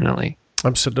permanently.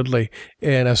 Absolutely.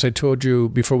 And as I told you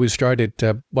before we started,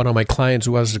 one of my clients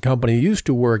was the company used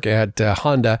to work at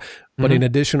Honda. But in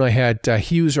addition, I had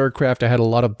Hughes Aircraft. I had a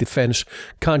lot of defense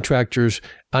contractors.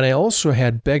 And I also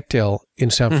had Bechtel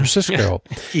in San Francisco.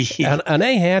 and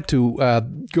I had to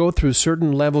go through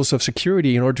certain levels of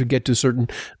security in order to get to certain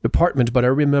departments. But I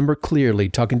remember clearly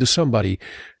talking to somebody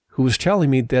who was telling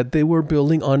me that they were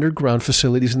building underground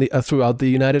facilities throughout the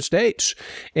United States.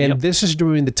 And this is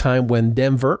during the time when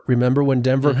Denver, remember when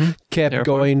Denver kept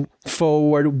going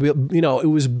forward? You know, it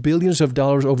was billions of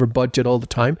dollars over budget all the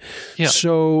time.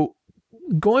 So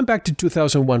going back to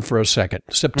 2001 for a second,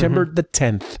 September the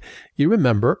 10th, you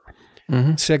remember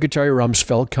Secretary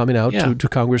Rumsfeld coming out to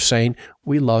Congress saying,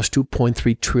 we lost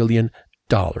 $2.3 trillion.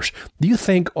 Do you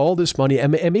think all this money,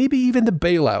 and maybe even the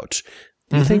bailouts,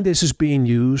 do you think this is being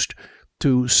used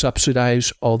to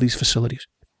subsidize all these facilities?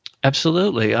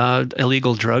 Absolutely.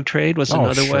 Illegal drug trade was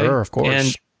another way. Sure, of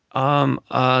course. And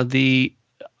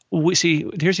here's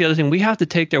the other thing. We have to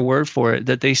take their word for it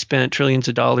that they spent trillions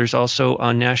of dollars also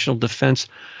on national defense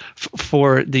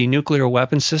for the nuclear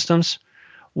weapon systems.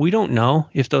 We don't know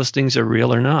if those things are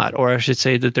real or not, or I should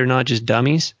say that they're not just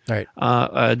dummies. Right.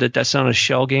 That's not a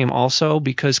shell game also,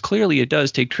 because clearly it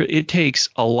does take it takes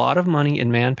a lot of money and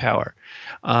manpower.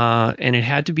 And it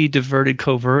had to be diverted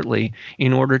covertly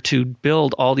in order to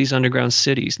build all these underground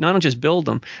cities. Not just build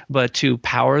them, but to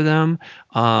power them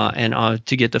and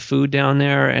to get the food down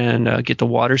there and get the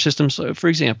water systems. For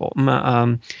example,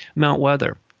 Mount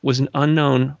Weather was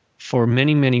unknown for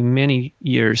many, many, many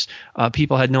years.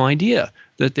 People had no idea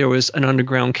that there was an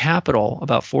underground capital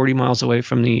about 40 miles away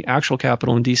from the actual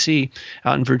capital in D.C.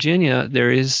 Out in Virginia,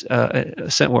 there is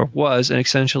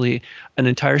essentially an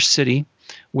entire city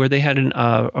where they had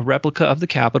a replica of the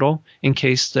Capitol in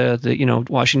case the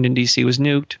Washington, D.C. was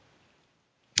nuked.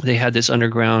 They had this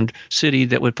underground city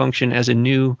that would function as a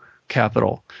new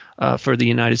capital for the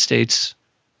United States,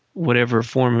 whatever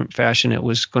form and fashion it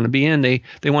was going to be in. They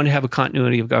wanted to have a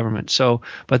continuity of government. So,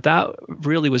 but that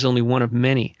really was only one of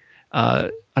many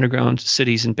underground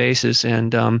cities and bases,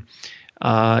 and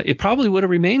it probably would have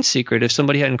remained secret if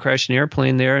somebody hadn't crashed an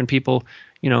airplane there and people,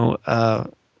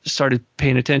 started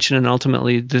paying attention, and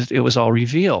ultimately it was all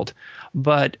revealed.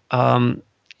 But where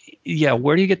do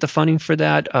you get the funding for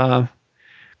that?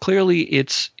 Clearly,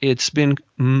 it's been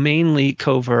mainly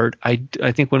covert. I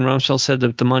think when Rumsfeld said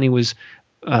that the money was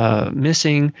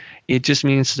missing, it just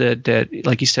means that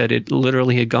like you said, it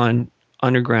literally had gone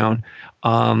underground.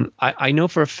 I know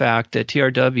for a fact that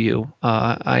TRW,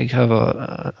 I have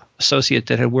a associate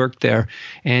that had worked there,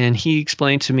 and he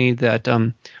explained to me that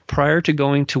prior to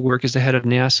going to work as the head of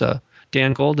NASA,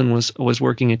 Dan Golden was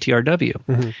working at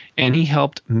TRW, and he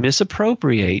helped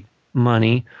misappropriate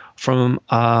money from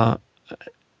an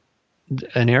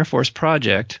Air Force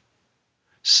project,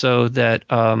 so that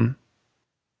I'm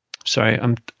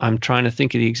trying to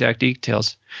think of the exact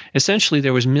details. Essentially,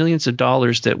 there was millions of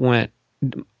dollars that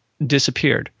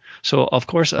disappeared. So, of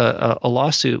course, a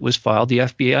lawsuit was filed. The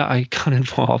FBI got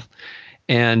involved.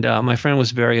 And my friend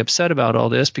was very upset about all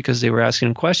this because they were asking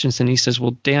him questions. And he says,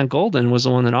 well, Dan Golden was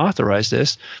the one that authorized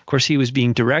this. Of course, he was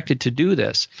being directed to do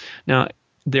this. Now,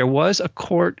 there was a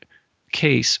court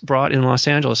case brought in Los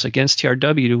Angeles against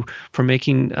TRW for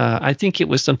making, I think it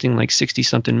was something like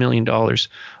 $60-something million.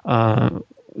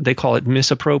 They call it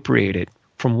misappropriated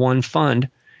from one fund.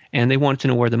 And they wanted to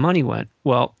know where the money went.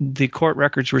 Well, the court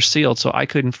records were sealed, so I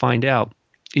couldn't find out,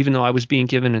 even though I was being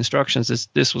given instructions that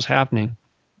this was happening.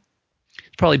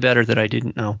 It's probably better that I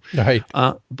didn't know. Right.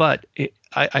 But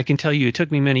I can tell you it took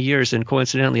me many years, and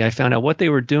coincidentally I found out what they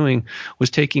were doing was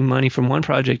taking money from one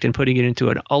project and putting it into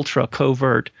an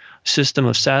ultra-covert system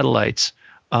of satellites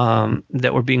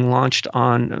that were being launched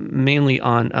mainly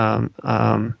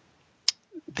on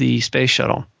the space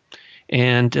shuttle.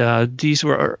 And these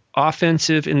were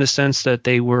offensive in the sense that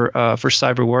they were for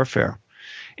cyber warfare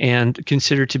and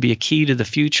considered to be a key to the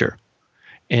future.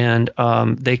 And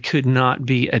they could not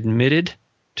be admitted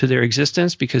to their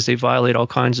existence because they violate all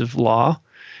kinds of law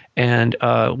and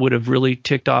would have really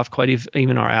ticked off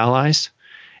even our allies.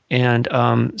 And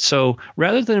so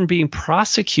rather than being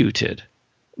prosecuted,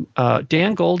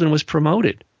 Dan Golden was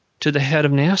promoted to the head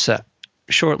of NASA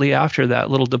shortly after that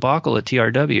little debacle at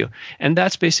TRW. And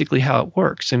that's basically how it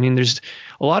works. I mean, there's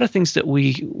a lot of things that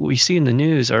we see in the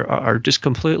news are just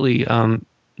completely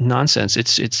nonsense.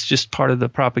 It's just part of the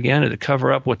propaganda to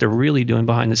cover up what they're really doing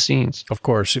behind the scenes. Of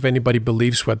course, if anybody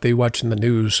believes what they watch in the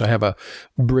news, I have a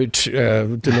bridge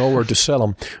to nowhere to sell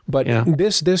them. But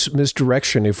this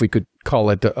misdirection, if we could call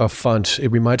it a funds, it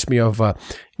reminds me of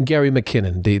Gary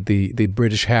McKinnon, the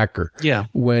British hacker. Yeah.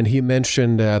 When he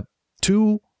mentioned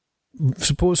two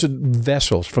supposed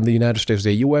vessels from the United States,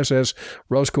 the USS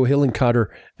Roscoe Hillenkotter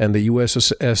and the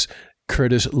USS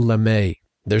Curtis LeMay.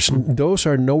 Those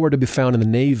are nowhere to be found in the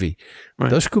Navy. Right.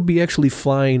 Those could be actually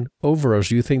flying over us.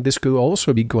 Do you think this could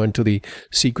also be going to the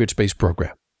secret space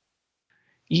program?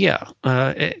 Yeah.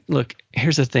 Look,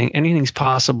 here's the thing. Anything's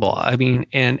possible. I mean,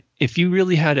 and if you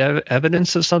really had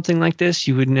evidence of something like this,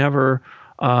 you would never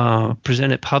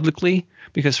present it publicly,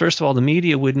 because first of all, the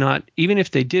media would not, even if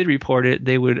they did report it,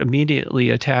 they would immediately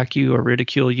attack you or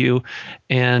ridicule you.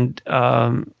 And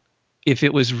if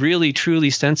it was really truly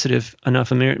sensitive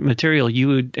enough material, you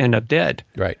would end up dead,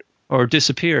 right, or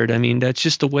disappeared. I mean, that's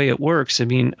just the way it works. I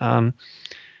mean,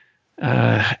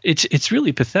 it's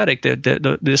really pathetic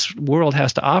that this world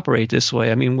has to operate this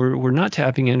way. I mean, we're not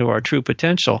tapping into our true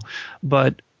potential,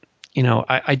 but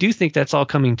I do think that's all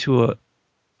coming to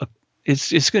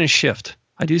it's going to shift.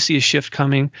 I do see a shift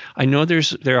coming. I know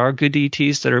there are good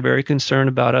ETs that are very concerned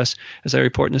about us, as I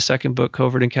report in the second book,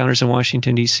 Covert Encounters in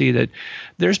Washington, D.C., that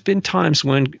there's been times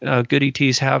when good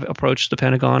ETs have approached the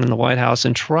Pentagon and the White House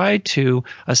and tried to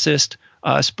assist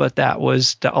us, but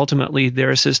ultimately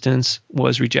their assistance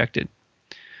was rejected.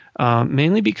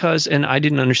 Mainly because, and I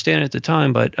didn't understand it at the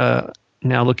time, but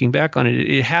now looking back on it,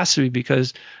 it has to be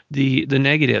because the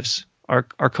negatives are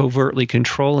covertly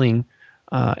controlling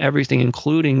everything,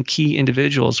 including key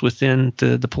individuals within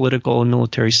the political and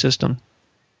military system.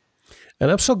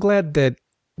 And I'm so glad that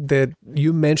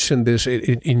you mentioned this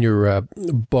in your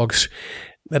books,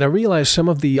 that I realized some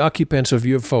of the occupants of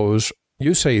UFOs,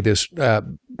 you say this,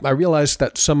 I realized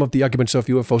that some of the occupants of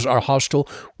UFOs are hostile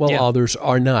while others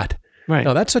are not. Right.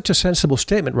 Now, that's such a sensible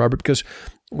statement, Robert, because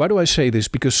why do I say this?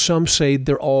 Because some say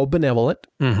they're all benevolent,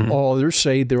 others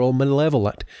say they're all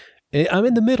malevolent. I'm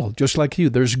in the middle, just like you.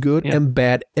 There's good and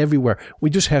bad everywhere. We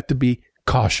just have to be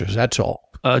cautious. That's all.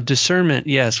 Discernment,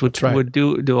 yes, would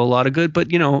do a lot of good. But,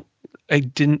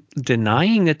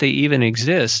 denying that they even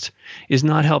exist is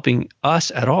not helping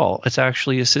us at all. It's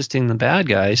actually assisting the bad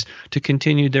guys to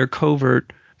continue their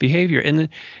covert behavior. And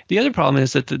the other problem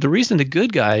is that the reason the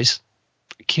good guys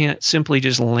can't simply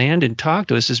just land and talk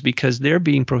to us is because they're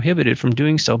being prohibited from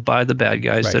doing so by the bad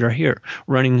guys that are here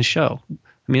running the show.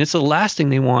 I mean, it's the last thing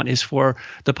they want is for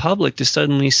the public to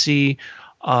suddenly see,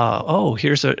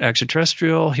 here's an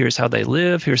extraterrestrial, here's how they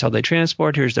live, here's how they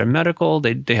transport, here's their medical,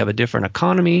 they have a different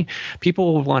economy.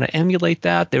 People will want to emulate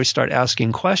that. They would start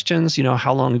asking questions,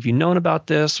 how long have you known about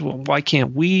this? Why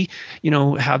can't we,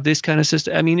 have this kind of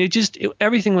system? I mean,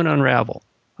 everything would unravel.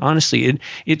 Honestly,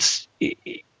 it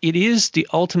is the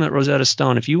ultimate Rosetta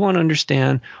Stone. If you want to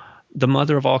understand the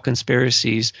mother of all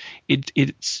conspiracies,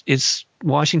 it's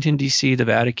Washington, D.C., the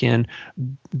Vatican,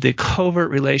 the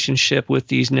covert relationship with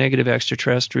these negative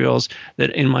extraterrestrials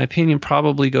that, in my opinion,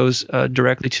 probably goes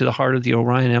directly to the heart of the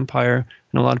Orion Empire.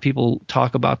 And a lot of people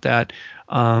talk about that.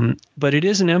 But it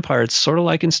is an empire. It's sort of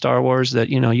like in Star Wars that,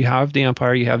 you have the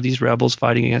empire, you have these rebels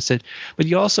fighting against it. But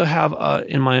you also have,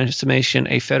 in my estimation,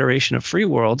 a federation of free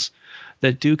worlds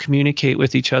that do communicate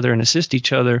with each other and assist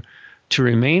each other to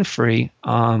remain free.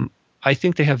 I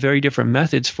think they have very different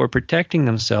methods for protecting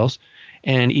themselves,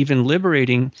 and even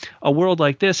liberating a world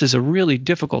like this is a really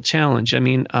difficult challenge. I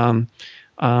mean, on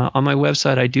my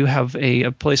website, I do have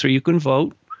a place where you can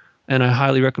vote, and I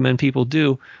highly recommend people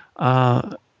do,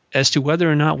 as to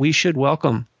whether or not we should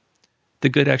welcome the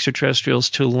good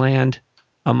extraterrestrials to land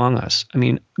among us. I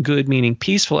mean, good meaning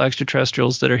peaceful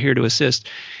extraterrestrials that are here to assist,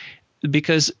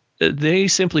 because they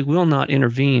simply will not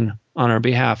intervene on our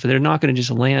behalf. They're not going to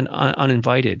just land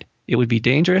uninvited. It would be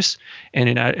dangerous, and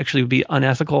it actually would be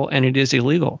unethical, and it is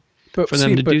illegal for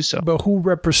them to do so. But who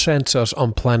represents us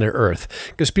on planet Earth?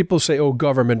 Because people say,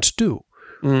 governments do.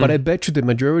 But I bet you the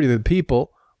majority of the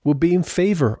people would be in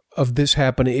favor of this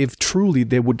happening if truly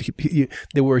they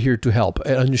were here to help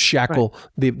and unshackle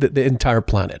the entire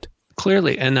planet.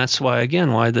 Clearly, and that's why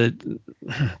the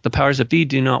powers that be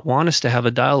do not want us to have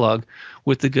a dialogue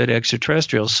with the good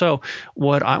extraterrestrials. So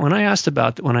when I asked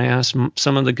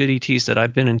some of the good ETs that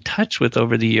I've been in touch with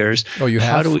over the years, you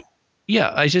have?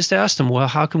 I just asked them, well,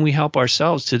 how can we help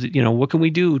ourselves what can we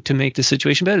do to make the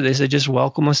situation better? They said, just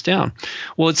welcome us down.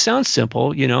 Well, it sounds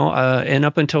simple, and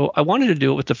up until I wanted to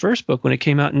do it with the first book when it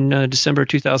came out in December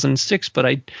 2006, but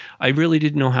I really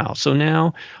didn't know how. So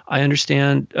now I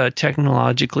understand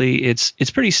technologically it's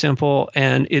pretty simple,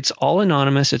 and it's all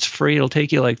anonymous. It's free. It'll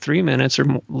take you like 3 minutes or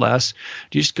less.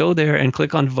 You just go there and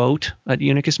click on vote at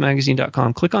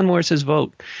unicusmagazine.com. Click on where it says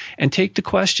vote and take the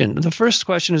question. The first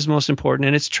question is most important,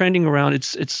 and it's trending around.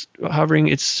 It's hovering.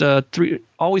 It's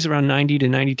always around 90 to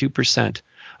 92%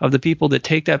 of the people that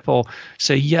take that poll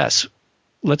say yes.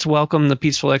 Let's welcome the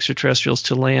peaceful extraterrestrials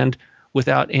to land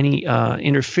without any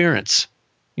interference.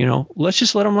 Let's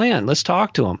just let them land. Let's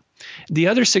talk to them. The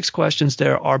other 6 questions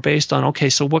there are based on, okay,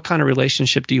 so what kind of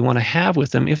relationship do you want to have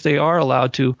with them if they are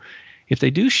allowed to, if they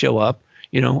do show up,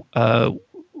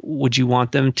 would you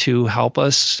want them to help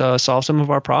us solve some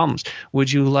of our problems?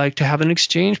 Would you like to have an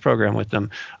exchange program with them?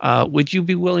 Would you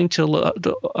be willing to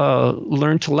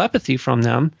learn telepathy from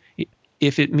them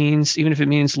even if it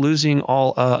means losing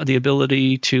all the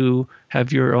ability to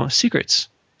have your own secrets?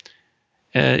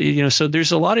 So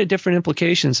there's a lot of different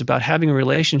implications about having a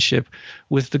relationship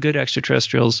with the good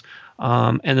extraterrestrials.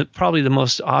 And probably the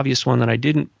most obvious one that I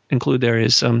didn't include there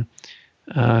is,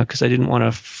 because I didn't want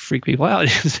to freak people out,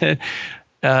 is that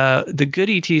the good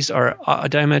ETs are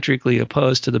diametrically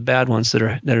opposed to the bad ones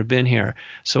that have been here.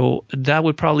 So that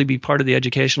would probably be part of the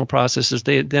educational process, is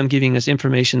them giving us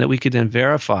information that we could then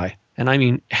verify. And I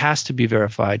mean, has to be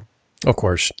verified. Of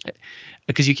course.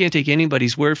 Because you can't take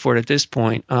anybody's word for it at this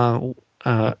point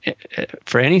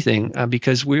for anything,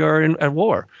 because we are at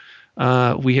war.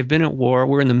 We have been at war.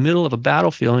 We're in the middle of a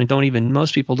battlefield, and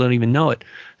most people don't even know it,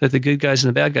 that the good guys and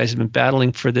the bad guys have been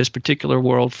battling for this particular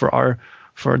world, for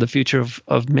the future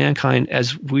of mankind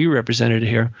as we represented it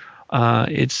here.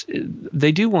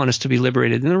 They do want us to be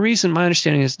liberated. And my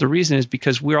understanding is the reason is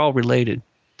because we're all related,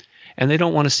 and they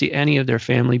don't want to see any of their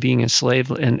family being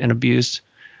enslaved and abused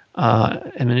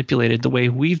and manipulated the way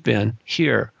we've been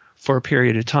here for a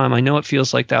period of time. I know it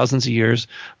feels like thousands of years,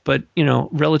 but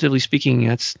relatively speaking,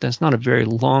 that's not a very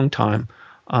long time.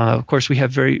 Of course, we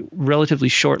have very relatively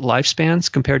short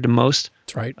lifespans compared to most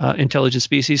intelligent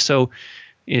species. So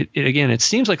it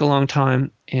seems like a long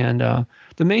time. And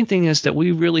the main thing is that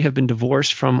we really have been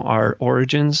divorced from our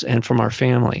origins and from our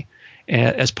family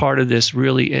as part of this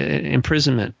really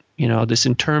imprisonment, this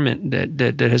internment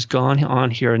that has gone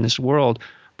on here in this world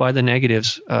by the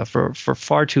negatives for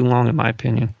far too long, in my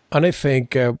opinion. And I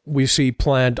think we see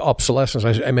planned obsolescence.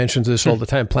 I mention this all the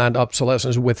time, planned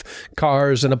obsolescence with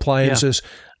cars and appliances.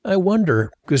 Yeah. I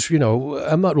wonder, because,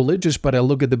 I'm not religious, but I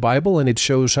look at the Bible and it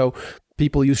shows how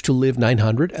people used to live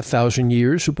 900, 1,000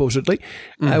 years, supposedly.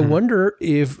 Mm-hmm. I wonder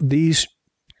if these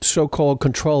so-called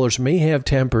controllers may have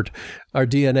tempered our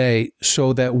DNA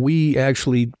so that we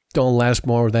actually don't last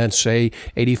more than, say,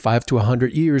 85 to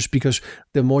 100 years, because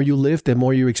the more you live, the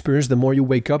more you experience, the more you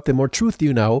wake up, the more truth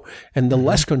you know, and the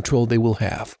less control they will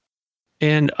have.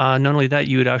 And not only that,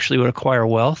 you would acquire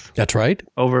wealth. That's right.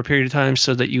 Over a period of time,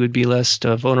 so that you would be less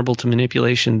vulnerable to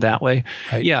manipulation that way.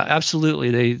 Right. Yeah,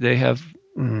 absolutely. They have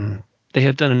done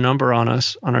a number on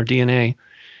us, on our DNA.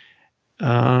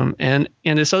 And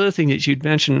this other thing that you'd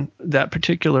mentioned, that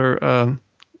particular,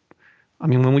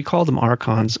 when we call them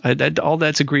archons, all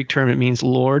that's a Greek term. It means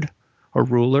Lord or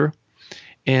ruler.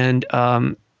 And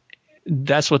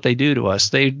that's what they do to us.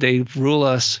 They rule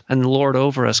us and lord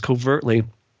over us covertly.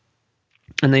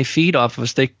 And they feed off of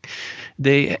us.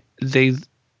 They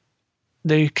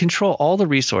control all the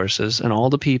resources and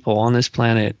all the people on this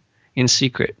planet in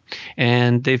secret.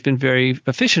 And they've been very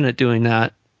efficient at doing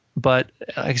that. But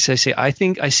like I say, I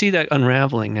think I see that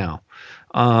unraveling now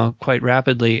quite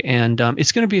rapidly, and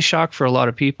it's going to be a shock for a lot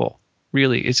of people.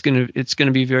 Really, it's going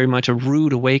to be very much a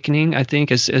rude awakening, I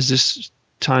think, as this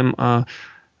time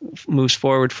moves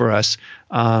forward for us.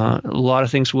 A lot of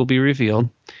things will be revealed,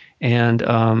 and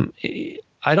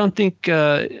I don't think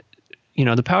the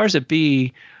powers that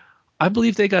be. I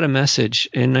believe they got a message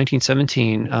in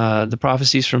 1917, the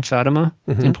prophecies from Fatima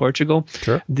in Portugal,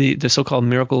 the so-called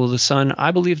miracle of the sun. I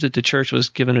believe that the church was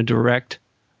given a direct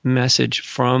message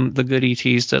from the good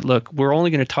ETs that, look, we're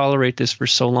only going to tolerate this for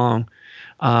so long.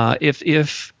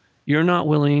 If you're not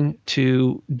willing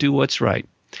to do what's right,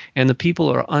 and the people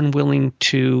are unwilling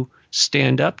to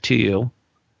stand up to you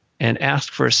and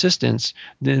ask for assistance,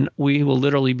 then we will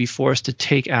literally be forced to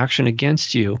take action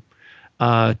against you.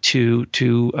 To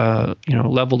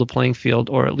level the playing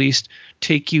field, or at least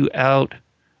take you out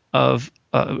of.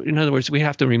 In other words, we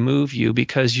have to remove you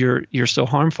because you're so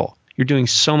harmful. You're doing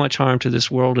so much harm to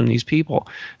this world and these people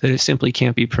that it simply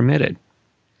can't be permitted.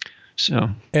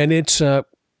 So, and it's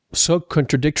so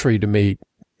contradictory to me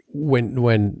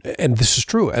when and this is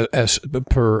true as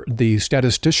per the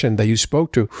statistician that you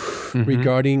spoke to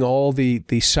regarding all the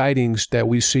sightings that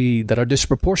we see that are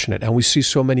disproportionate, and we see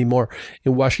so many more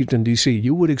in Washington, D.C.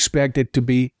 You would expect it to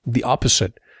be the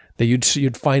opposite, that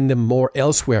you'd find them more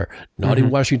elsewhere, not in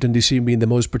Washington, D.C. being the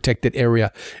most protected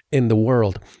area in the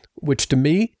world, which to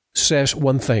me says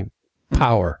one thing: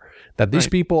 power. That these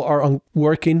people are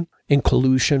working in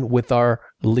collusion with our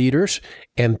leaders,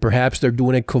 and perhaps they're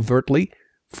doing it covertly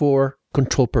for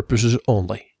control purposes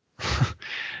only.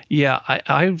 Yeah,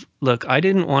 I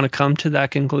didn't want to come to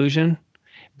that conclusion,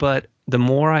 but the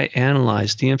more I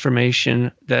analyzed the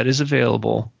information that is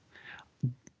available,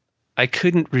 I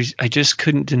just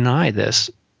couldn't deny this.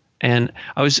 And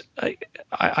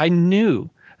I knew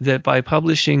that by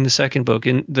publishing the second book,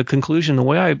 in the conclusion, the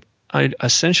way I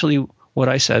essentially what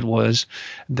I said was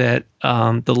that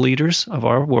the leaders of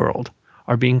our world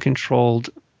are being controlled,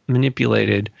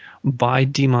 manipulated by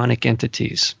demonic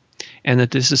entities, and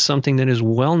that this is something that is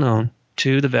well known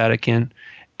to the Vatican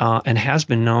and has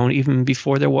been known even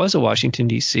before there was a Washington,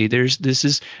 D.C.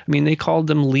 They called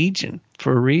them Legion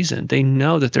for a reason. They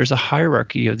know that there's a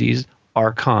hierarchy of these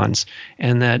archons,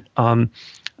 and that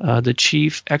the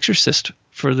chief exorcist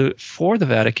for the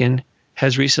Vatican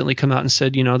has recently come out and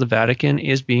said, the Vatican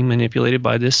is being manipulated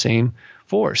by this same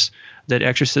force, that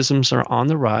exorcisms are on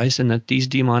the rise, and that these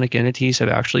demonic entities have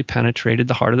actually penetrated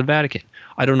the heart of the Vatican.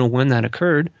 I don't know when that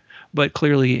occurred, but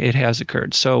clearly it has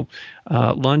occurred. So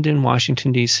London,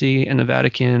 Washington, D.C., and the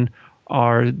Vatican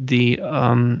are the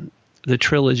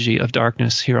trilogy of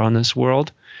darkness here on this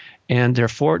world, and they're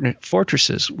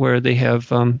fortresses where they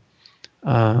have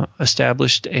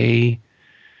established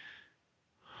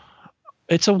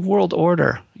it's a world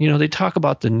order. They talk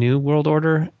about the new world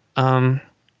order. I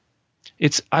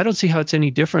don't see how it's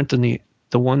any different than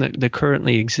the one that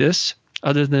currently exists,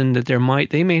 other than that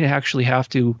they may actually have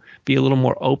to be a little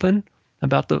more open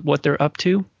about what they're up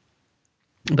to.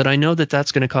 But I know that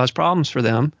that's going to cause problems for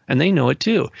them, and they know it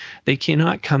too. They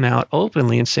cannot come out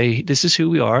openly and say, this is who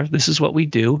we are, this is what we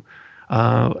do,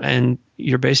 and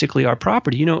you're basically our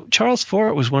property. Charles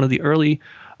Fort was one of the early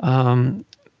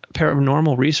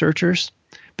paranormal researchers,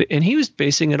 and he was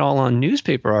basing it all on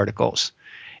newspaper articles.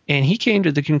 And he came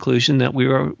to the conclusion that we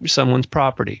were someone's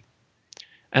property.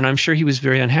 And I'm sure he was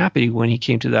very unhappy when he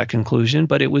came to that conclusion,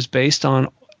 but it was based on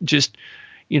just,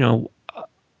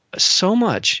 so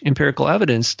much empirical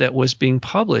evidence that was being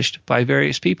published by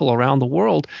various people around the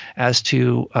world as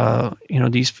to,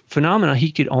 these phenomena.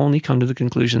 He could only come to the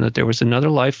conclusion that there was another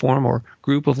life form or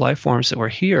group of life forms that were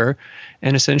here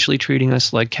and essentially treating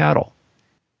us like cattle.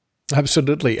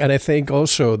 Absolutely. And I think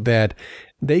also that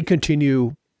they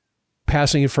continue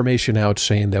passing information out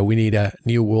saying that we need a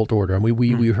new world order. And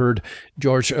we heard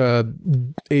George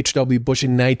H.W. Bush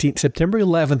in September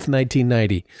 11th,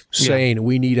 1990, saying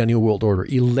we need a new world order.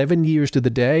 11 years to the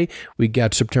day, we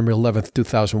got September 11th,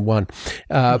 2001.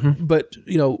 But,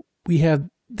 we have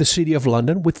the City of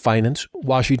London with finance,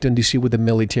 Washington, D.C. with the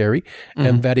military,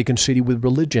 and Vatican City with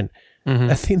religion.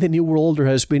 I think the new world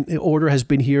order has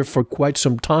been here for quite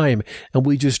some time, and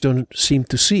we just don't seem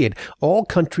to see it. All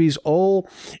countries, all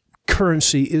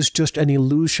currency is just an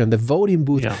illusion. The voting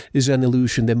booth is an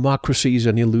illusion. Democracy is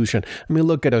an illusion. I mean,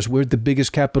 look at us. We're the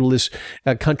biggest capitalist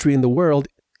country in the world,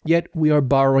 yet we are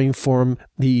borrowing from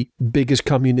the biggest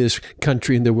communist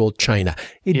country in the world, China.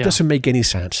 It doesn't make any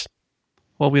sense.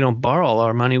 Well, we don't borrow all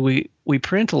our money. We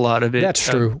print a lot of it. That's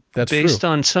true. That's based true.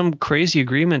 on some crazy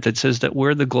agreement that says that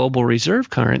we're the global reserve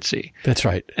currency. That's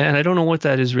right. And I don't know what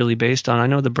that is really based on. I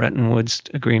know the Bretton Woods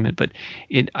agreement, but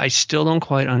I still don't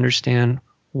quite understand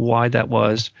why that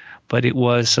was. But it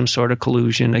was some sort of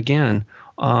collusion. Again,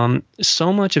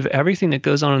 so much of everything that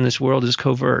goes on in this world is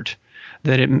covert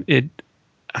that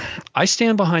I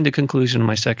stand behind the conclusion of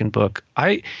my second book.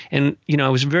 I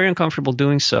was very uncomfortable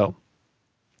doing so,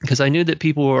 because I knew that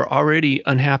people were already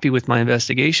unhappy with my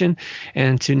investigation,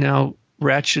 and to now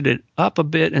ratchet it up a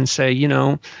bit and say,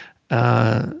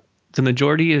 the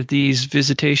majority of these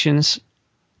visitations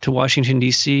to Washington,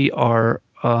 D.C. are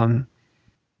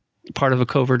part of a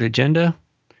covert agenda,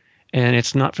 and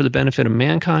it's not for the benefit of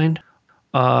mankind.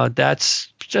 That's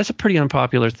a pretty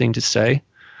unpopular thing to say.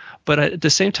 But at the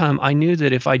same time, I knew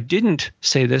that if I didn't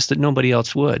say this, that nobody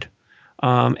else would.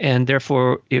 And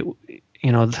therefore,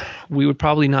 we would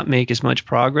probably not make as much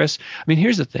progress. I mean,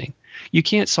 here's the thing. You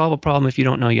can't solve a problem if you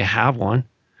don't know you have one.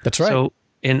 That's right. So,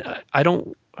 and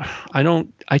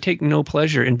I take no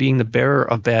pleasure in being the bearer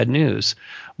of bad news,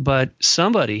 but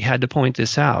somebody had to point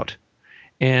this out.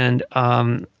 And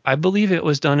I believe it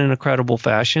was done in a credible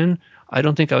fashion. I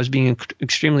don't think I was being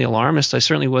extremely alarmist. I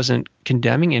certainly wasn't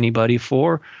condemning anybody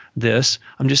for this.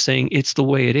 I'm just saying it's the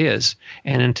way it is.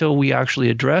 And until we actually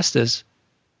address this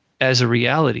as a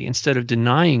reality, instead of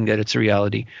denying that it's a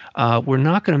reality, we're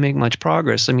not going to make much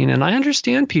progress. I mean, and I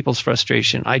understand people's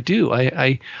frustration. I do.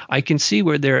 I can see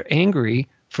where they're angry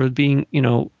for being,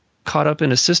 caught up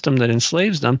in a system that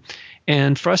enslaves them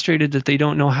and frustrated that they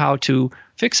don't know how to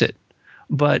fix it.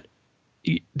 But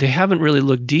they haven't really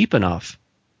looked deep enough,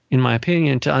 in my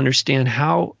opinion, to understand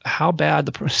how bad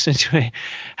the situation.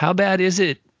 How bad is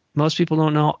it? Most people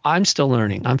don't know. I'm still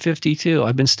learning. I'm 52.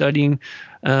 I've been studying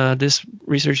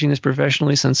researching this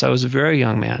professionally since I was a very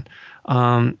young man,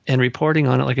 and reporting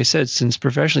on it, like I said,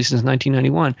 professionally since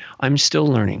 1991. I'm still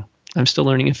learning.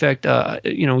 In fact,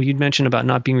 you'd mentioned about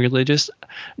not being religious.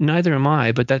 Neither am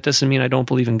I, but that doesn't mean I don't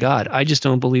believe in God. I just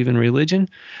don't believe in religion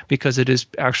because it has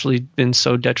actually been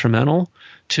so detrimental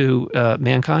to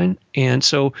mankind. And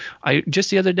so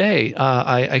just the other day,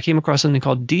 I came across something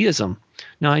called deism.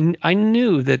 Now, I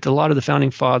knew that a lot of the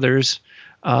founding fathers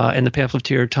and the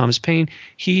pamphleteer Thomas Paine,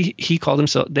 they called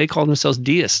themselves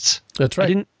deists. That's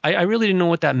right. I really didn't know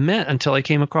what that meant until I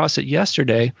came across it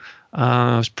yesterday.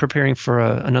 I was preparing for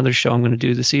another show I'm going to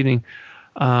do this evening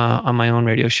on my own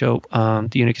radio show, the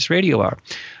Unicus Radio Hour,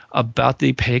 about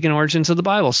the pagan origins of the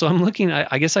Bible. So I'm looking,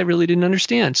 I guess I really didn't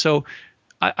understand. So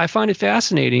I find it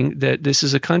fascinating that this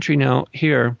is a country now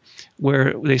here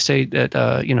where they say that,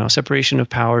 separation of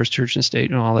powers, church and state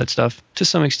and all that stuff, to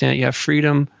some extent, you have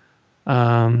freedom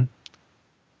of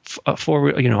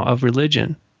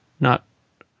religion,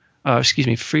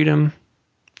 freedom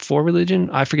for religion.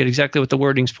 I forget exactly what the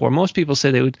wording's for. Most people say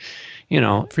they would,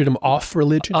 freedom of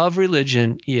religion. Of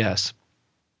religion, yes.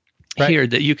 Right. Here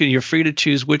that you're free to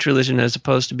choose which religion as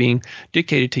opposed to being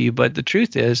dictated to you. But the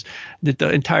truth is that the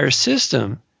entire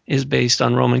system is based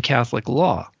on Roman Catholic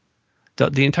law.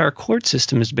 The entire court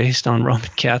system is based on Roman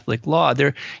Catholic law.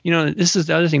 This is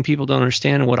the other thing people don't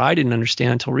understand, and what I didn't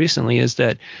understand until recently is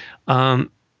that the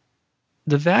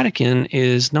Vatican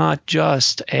is not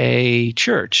just a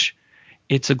church.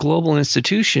 It's a global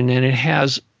institution, and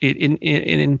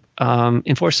it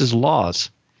enforces laws,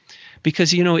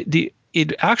 because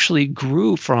it actually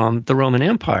grew from the Roman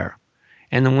Empire,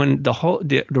 and then when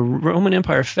the Roman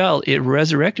Empire fell, it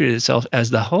resurrected itself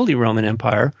as the Holy Roman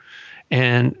Empire,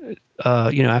 and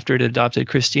after it adopted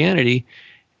Christianity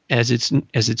as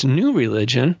its new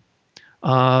religion,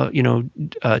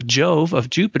 Jove of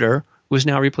Jupiter was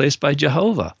now replaced by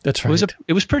Jehovah. That's right.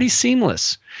 It was pretty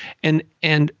seamless, and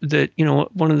one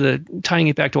of the, tying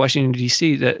it back to Washington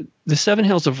D.C., that the seven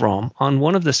hills of Rome, on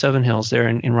one of the seven hills there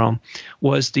in Rome,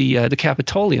 was the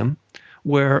Capitolium,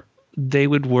 where they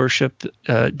would worship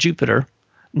Jupiter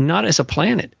not as a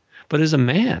planet but as a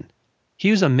man. He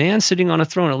was a man sitting on a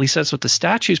throne. At least that's what the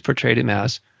statues portrayed him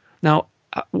as. Now,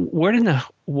 what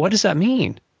does that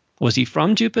mean? Was he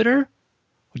from Jupiter?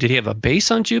 Did he have a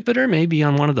base on Jupiter, maybe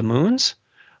on one of the moons?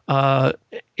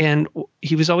 And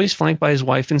he was always flanked by his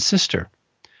wife and sister.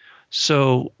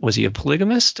 So was he a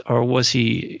polygamist, or was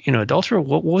he, adulterer?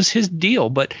 What was his deal?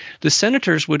 But the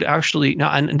senators would actually,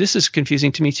 now, and this is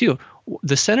confusing to me too,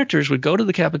 the senators would go to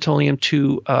the Capitolium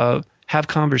to have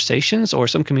conversations or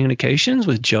some communications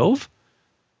with Jove,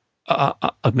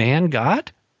 a man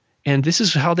god. And this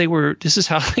is how they were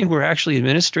actually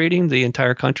administrating the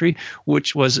entire country,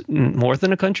 which was more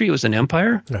than a country. It was an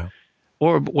empire. Yeah.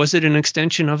 Or was it an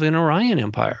extension of an Orion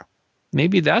empire?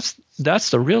 Maybe that's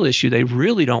the real issue they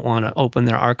really don't want to open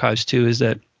their archives to, is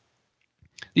that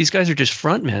these guys are just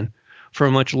frontmen for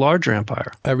a much larger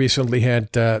empire. I recently had,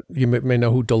 you may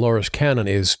know who Dolores Cannon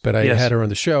is, but I had her on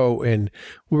the show, and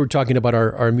we were talking about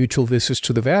our mutual visits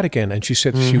to the Vatican, and she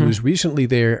said she was recently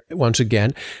there once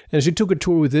again, and she took a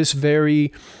tour with this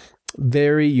very,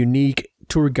 very unique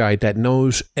tour guide that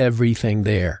knows everything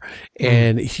there.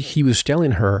 And he was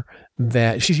telling her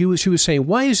that she was saying,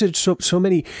 why is it so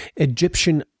many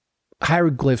Egyptian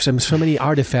hieroglyphs and so many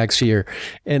artifacts here?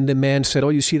 And the man said, oh,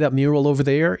 you see that mural over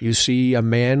there? You see a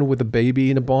man with a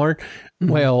baby in a barn?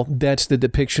 Well, that's the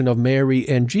depiction of Mary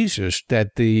and Jesus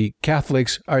that the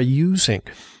Catholics are using.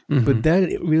 But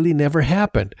that really never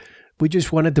happened. We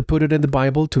just wanted to put it in the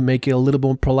Bible to make it a little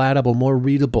more palatable, more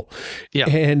readable. Yeah.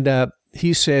 And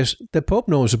he says the Pope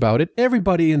knows about it.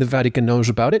 Everybody in the Vatican knows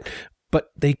about it,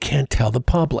 but they can't tell the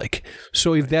public.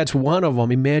 So if that's one of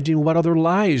them, imagine what other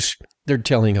lies they're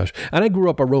telling us. And I grew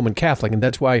up a Roman Catholic, and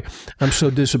that's why I'm so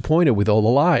disappointed with all the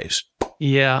lies.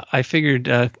 Yeah, I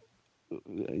figured,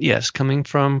 yes, coming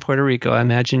from Puerto Rico, I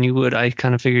imagine you would. I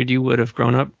kind of figured you would have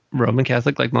grown up Roman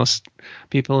Catholic like most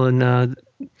people. And,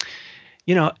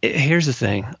 here's the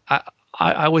thing.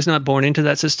 I was not born into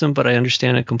that system, but I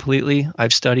understand it completely.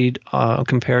 I've studied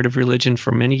comparative religion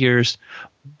for many years.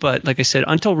 But like I said,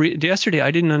 until yesterday,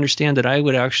 I didn't understand that I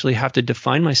would actually have to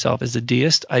define myself as a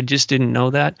deist. I just didn't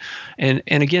know that. And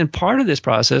again, part of this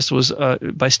process was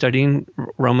by studying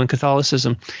Roman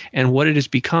Catholicism and what it has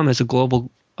become as a global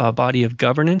body of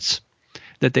governance,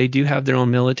 that they do have their own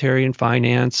military and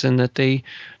finance, and that they've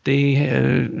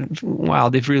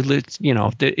really,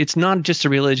 it's not just a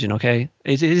religion, okay?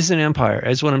 It is an empire.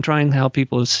 That's what I'm trying to help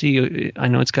people see. I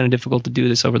know it's kind of difficult to do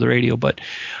this over the radio, but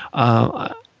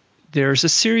there's a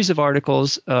series of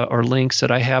articles or links that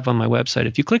I have on my website.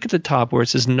 If you click at the top where it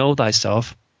says Know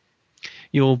Thyself,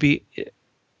 you'll be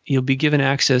given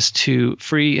access to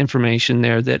free information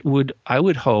there that I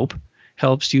would hope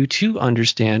helps you to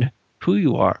understand who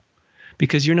you are,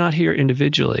 because you're not here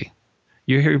individually.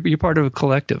 You're part of a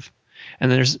collective,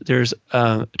 and there's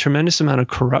a tremendous amount of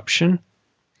corruption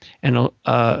and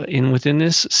within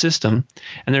this system,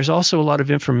 and there's also a lot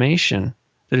of information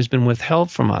that has been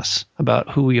withheld from us about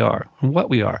who we are and what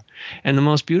we are. And the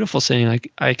most beautiful thing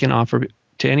I can offer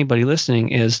to anybody listening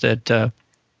is that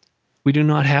we do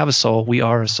not have a soul. We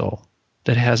are a soul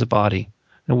that has a body.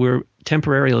 And we're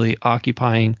temporarily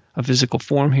occupying a physical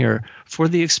form here for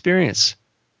the experience.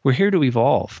 We're here to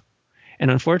evolve.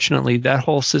 And unfortunately, that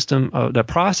whole system, that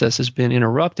process has been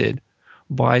interrupted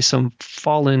by some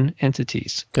fallen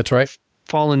entities. That's right.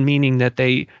 Fallen meaning that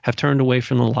they have turned away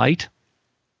from the light,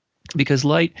 because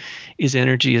light is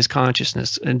energy, is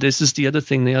consciousness. And this is the other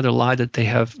thing, the other lie that they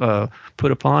have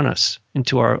put upon us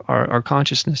into our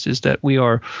consciousness, is that we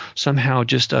are somehow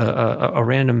just a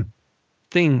random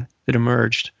thing that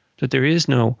emerged, that there is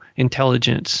no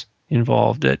intelligence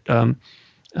involved, that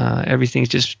everything's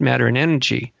just matter and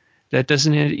energy. That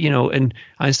doesn't, and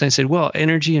Einstein said, well,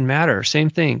 energy and matter, same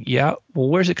thing. Yeah, well,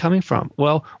 where's it coming from?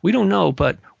 Well, we don't know,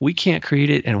 but we can't create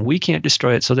it and we can't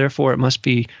destroy it, so therefore it must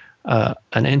be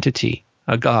an entity,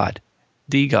 a God,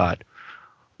 the God.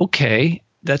 Okay,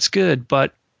 that's good,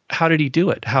 but how did he do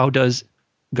it? How does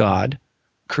God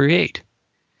create?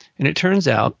 And it turns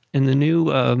out in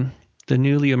the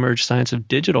newly emerged science of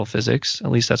digital physics,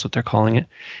 at least that's what they're calling it,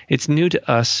 it's new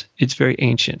to us, it's very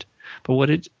ancient. But what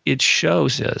it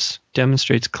shows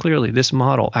demonstrates clearly, this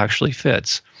model actually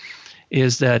fits,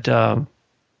 is that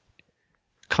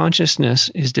consciousness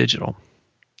is digital.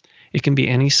 It can be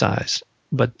any size,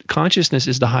 but consciousness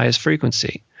is the highest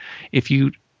frequency. If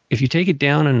you take it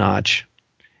down a notch,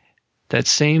 that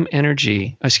same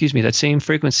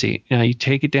frequency, now you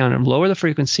take it down and lower the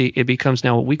frequency, it becomes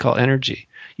now what we call energy.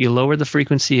 You lower the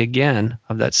frequency again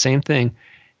of that same thing,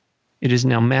 it is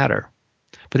now matter.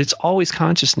 But it's always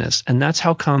consciousness, and that's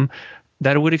how come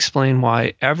that would explain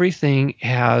why everything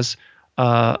has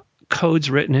codes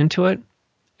written into it.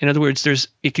 In other words,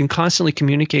 it can constantly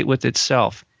communicate with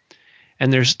itself,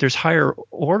 and there's higher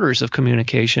orders of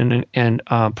communication and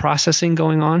processing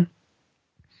going on.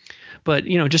 But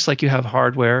just like you have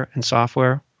hardware and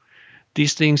software,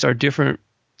 these things are different.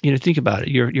 Think about it.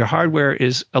 Your hardware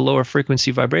is a lower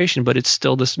frequency vibration, but it's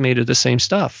still made of the same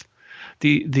stuff.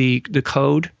 The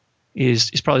code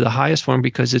is probably the highest form,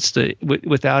 because it's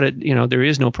without it, there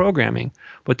is no programming.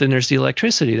 But then there's the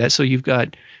electricity. So you've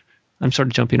got, I'm sort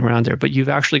of jumping around there, but you've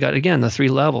actually got, again, the three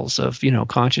levels of,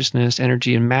 consciousness,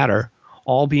 energy, and matter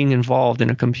all being involved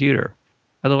in a computer.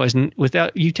 Otherwise,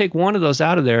 without, you take one of those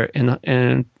out of there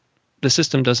and the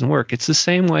system doesn't work. It's the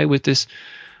same way with this,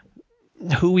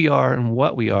 who we are and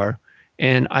what we are.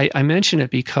 And I mention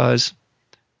it because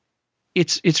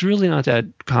it's really not that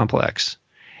complex.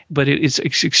 But it's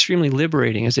extremely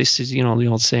liberating, as they say, the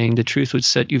old saying, the truth would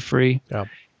set you free. Yeah.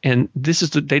 And this is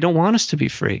they don't want us to be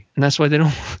free, and that's why they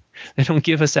don't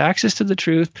give us access to the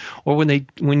truth. Or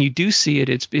when you do see it,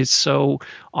 it's so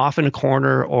off in a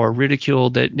corner or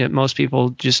ridiculed that most people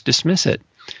just dismiss it.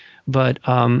 But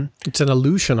it's an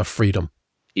illusion of freedom.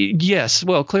 Yes,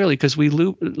 well, clearly, because we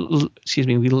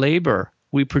labor,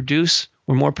 we produce,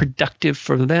 we're more productive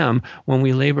for them when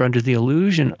we labor under the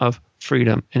illusion of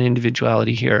freedom and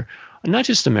individuality here. Not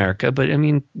just America, but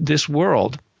this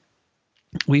world.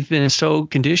 We've been so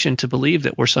conditioned to believe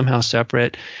that we're somehow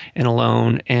separate and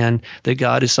alone, and that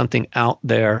God is something out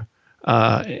there.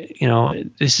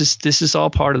 This is all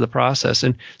part of the process.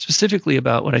 And specifically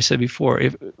about what I said before,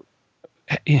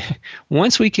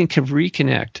 once we can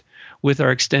reconnect with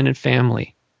our extended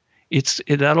family,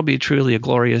 that'll be truly a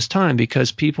glorious time,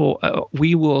 because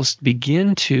we will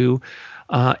begin to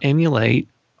emulate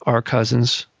our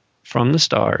cousins from the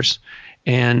stars,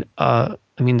 and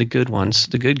the good ones,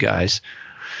 the good guys,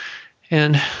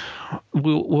 and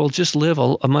we'll just live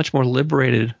a much more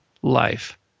liberated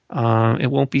life.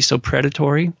 It won't be so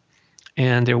predatory.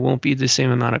 and there won't be the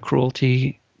same amount of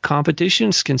cruelty.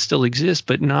 Competitions can still exist,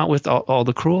 but not with all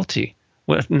the cruelty,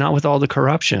 not with all the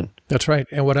corruption. That's right.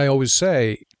 And what I always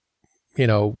say,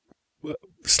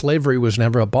 slavery was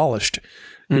never abolished.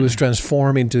 It was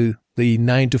transformed into the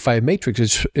 9-to-5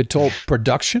 matrix. It's all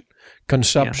production,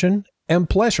 consumption, and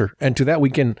pleasure. And to that we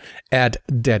can add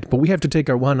debt. But we have to take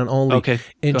our one and only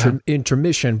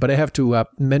intermission. But I have to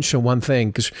mention one thing,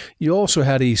 because you also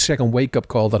had a second wake-up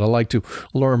call that I'd like to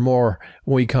learn more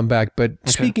when we come back. But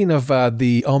speaking of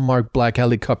the unmarked black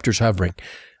helicopters hovering,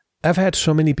 I've had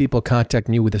so many people contact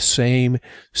me with the same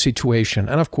situation.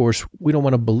 And of course, we don't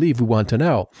want to believe, we want to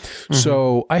know.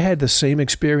 So I had the same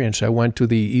experience. I went to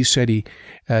the East City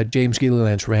James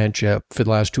Gilliland's ranch for the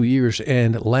last 2 years.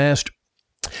 And last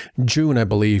June, I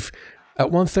believe,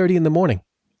 at 1:30 in the morning,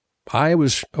 I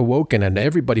was awoken, and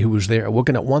everybody who was there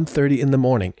awoken at 1:30 in the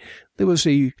morning. There was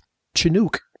a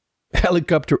Chinook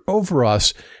helicopter over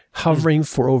us hovering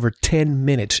for over 10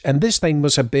 minutes. And this thing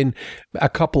must have been a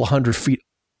couple 100 feet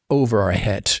over our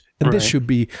heads. And this should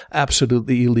be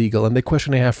absolutely illegal. And the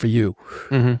question I have for you,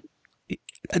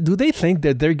 do they think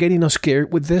that they're getting us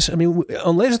scared with this? I mean,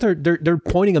 unless they're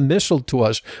pointing a missile to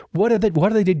us, what are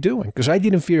they doing? Because I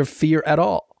didn't feel fear at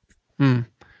all.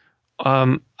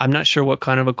 I'm not sure what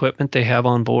kind of equipment they have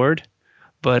on board,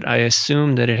 but I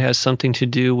assume that it has something to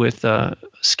do with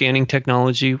scanning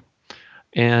technology,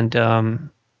 and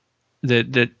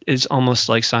that is almost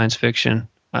like science fiction.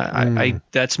 I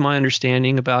that's my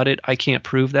understanding about it. I can't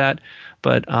prove that,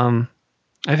 but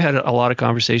I've had a lot of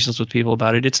conversations with people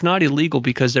about it. It's not illegal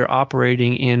because they're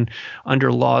operating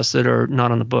under laws that are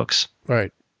not on the books.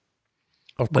 Right.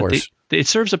 Of course. It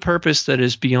serves a purpose that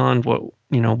is beyond what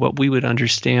we would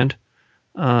understand.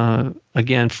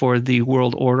 Again, for the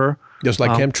world order. Just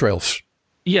like chemtrails.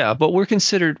 Yeah, but we're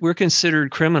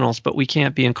considered criminals, but we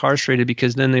can't be incarcerated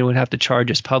because then they would have to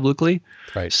charge us publicly.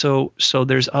 Right. So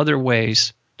there's other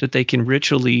ways that they can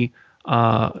ritually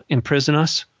imprison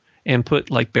us and put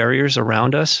like barriers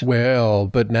around us. Well,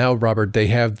 but now, Robert, they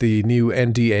have the new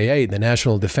NDAA, the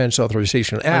National Defense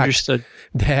Authorization Act,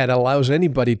 that allows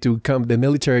anybody to come, the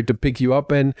military, to pick you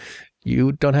up, and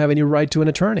you don't have any right to an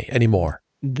attorney anymore.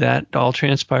 That all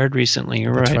transpired recently.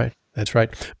 You're right. That's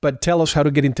right. But tell us how to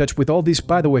get in touch with all these.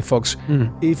 By the way, folks,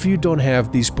 if you don't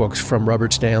have these books from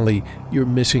Robert Stanley, you're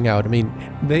missing out. I mean,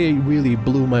 they really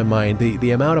blew my mind.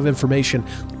 The amount of information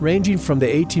ranging from the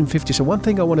 1850s. So one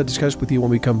thing I want to discuss with you when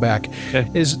we come back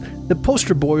is the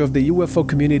poster boy of the UFO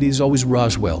community is always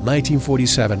Roswell,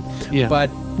 1947. Yeah. But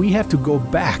we have to go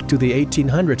back to the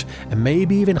 1800s and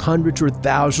maybe even hundreds or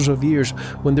thousands of years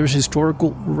when there's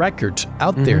historical records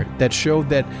out there that show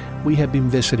that we have been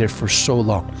visited for so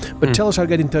long. But tell us how to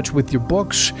get in touch with your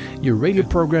books, your radio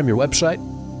program, your website.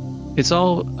 It's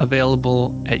all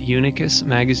available at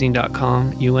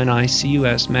unicusmagazine.com,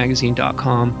 UNICUS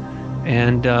magazine.com.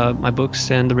 And my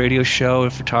books and the radio show,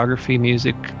 photography,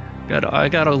 music. I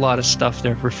got a lot of stuff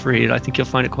there for free. I think you'll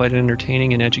find it quite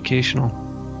entertaining and educational.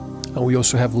 And we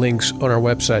also have links on our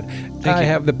website. I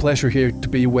have the pleasure here to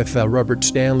be with Robert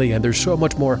Stanley, and there's so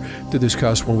much more to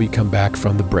discuss when we come back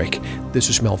from the break. This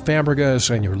is Mel Fabregas,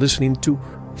 and you're listening to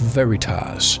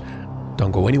Veritas.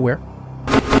 Don't go anywhere.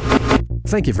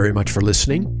 Thank you very much for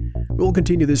listening. We'll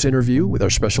continue this interview with our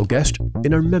special guest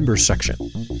in our members section.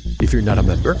 If you're not a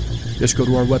member, just go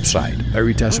to our website,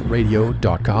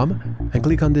 veritasradio.com, and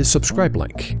click on the subscribe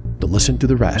link to listen to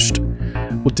the rest.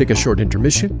 We'll take a short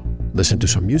intermission, listen to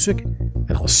some music,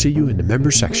 and I'll see you in the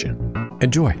members section.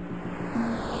 Enjoy.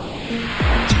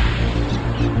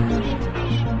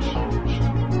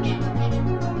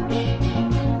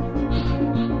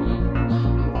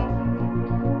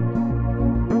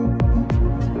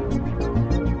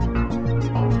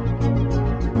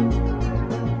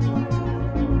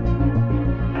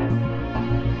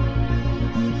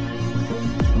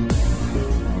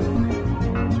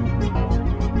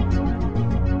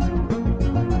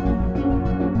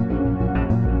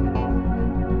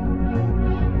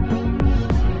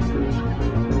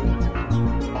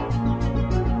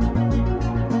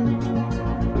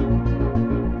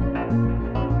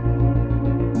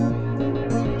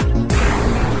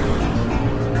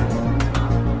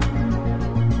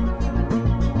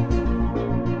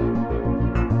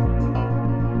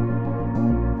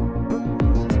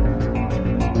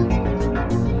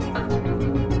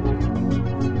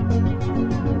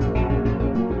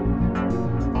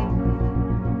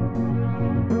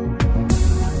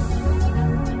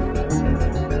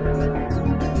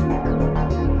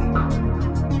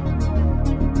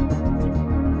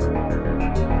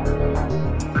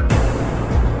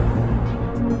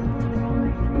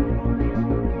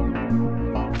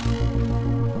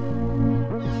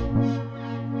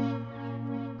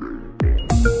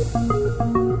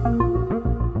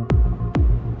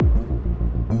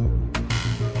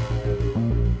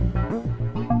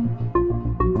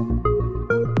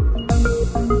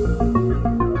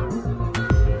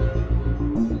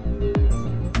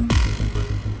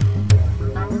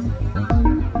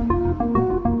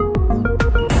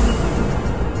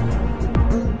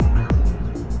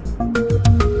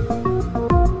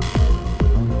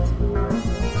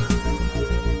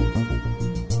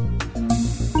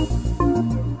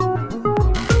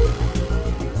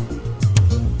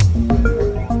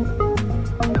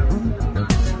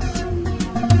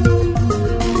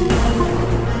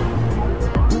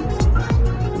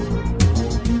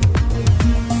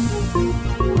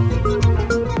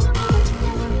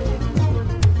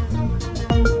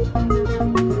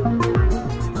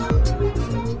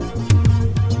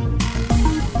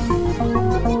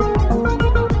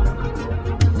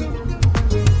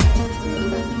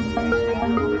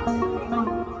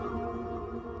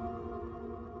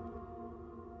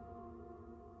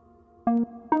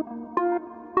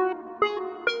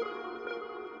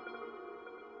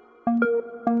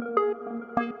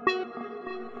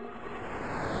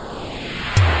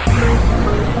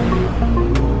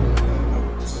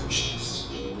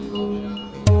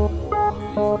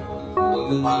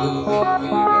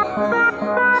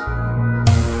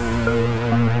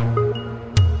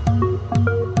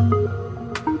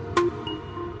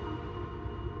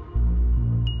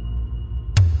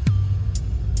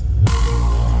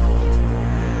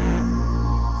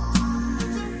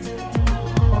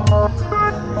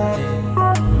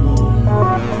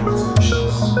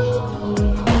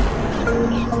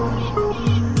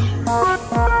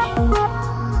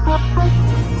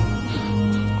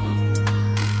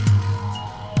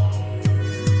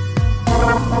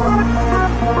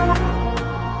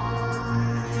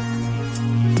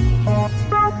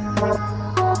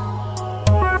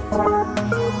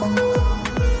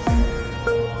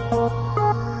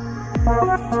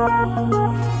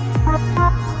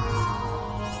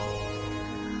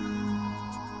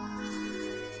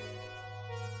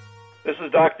 This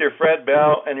is Dr. Fred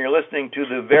Bell, and you're listening to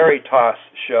The Veritas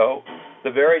Show.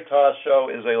 The Veritas Show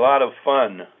is a lot of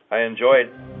fun. I enjoy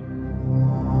it.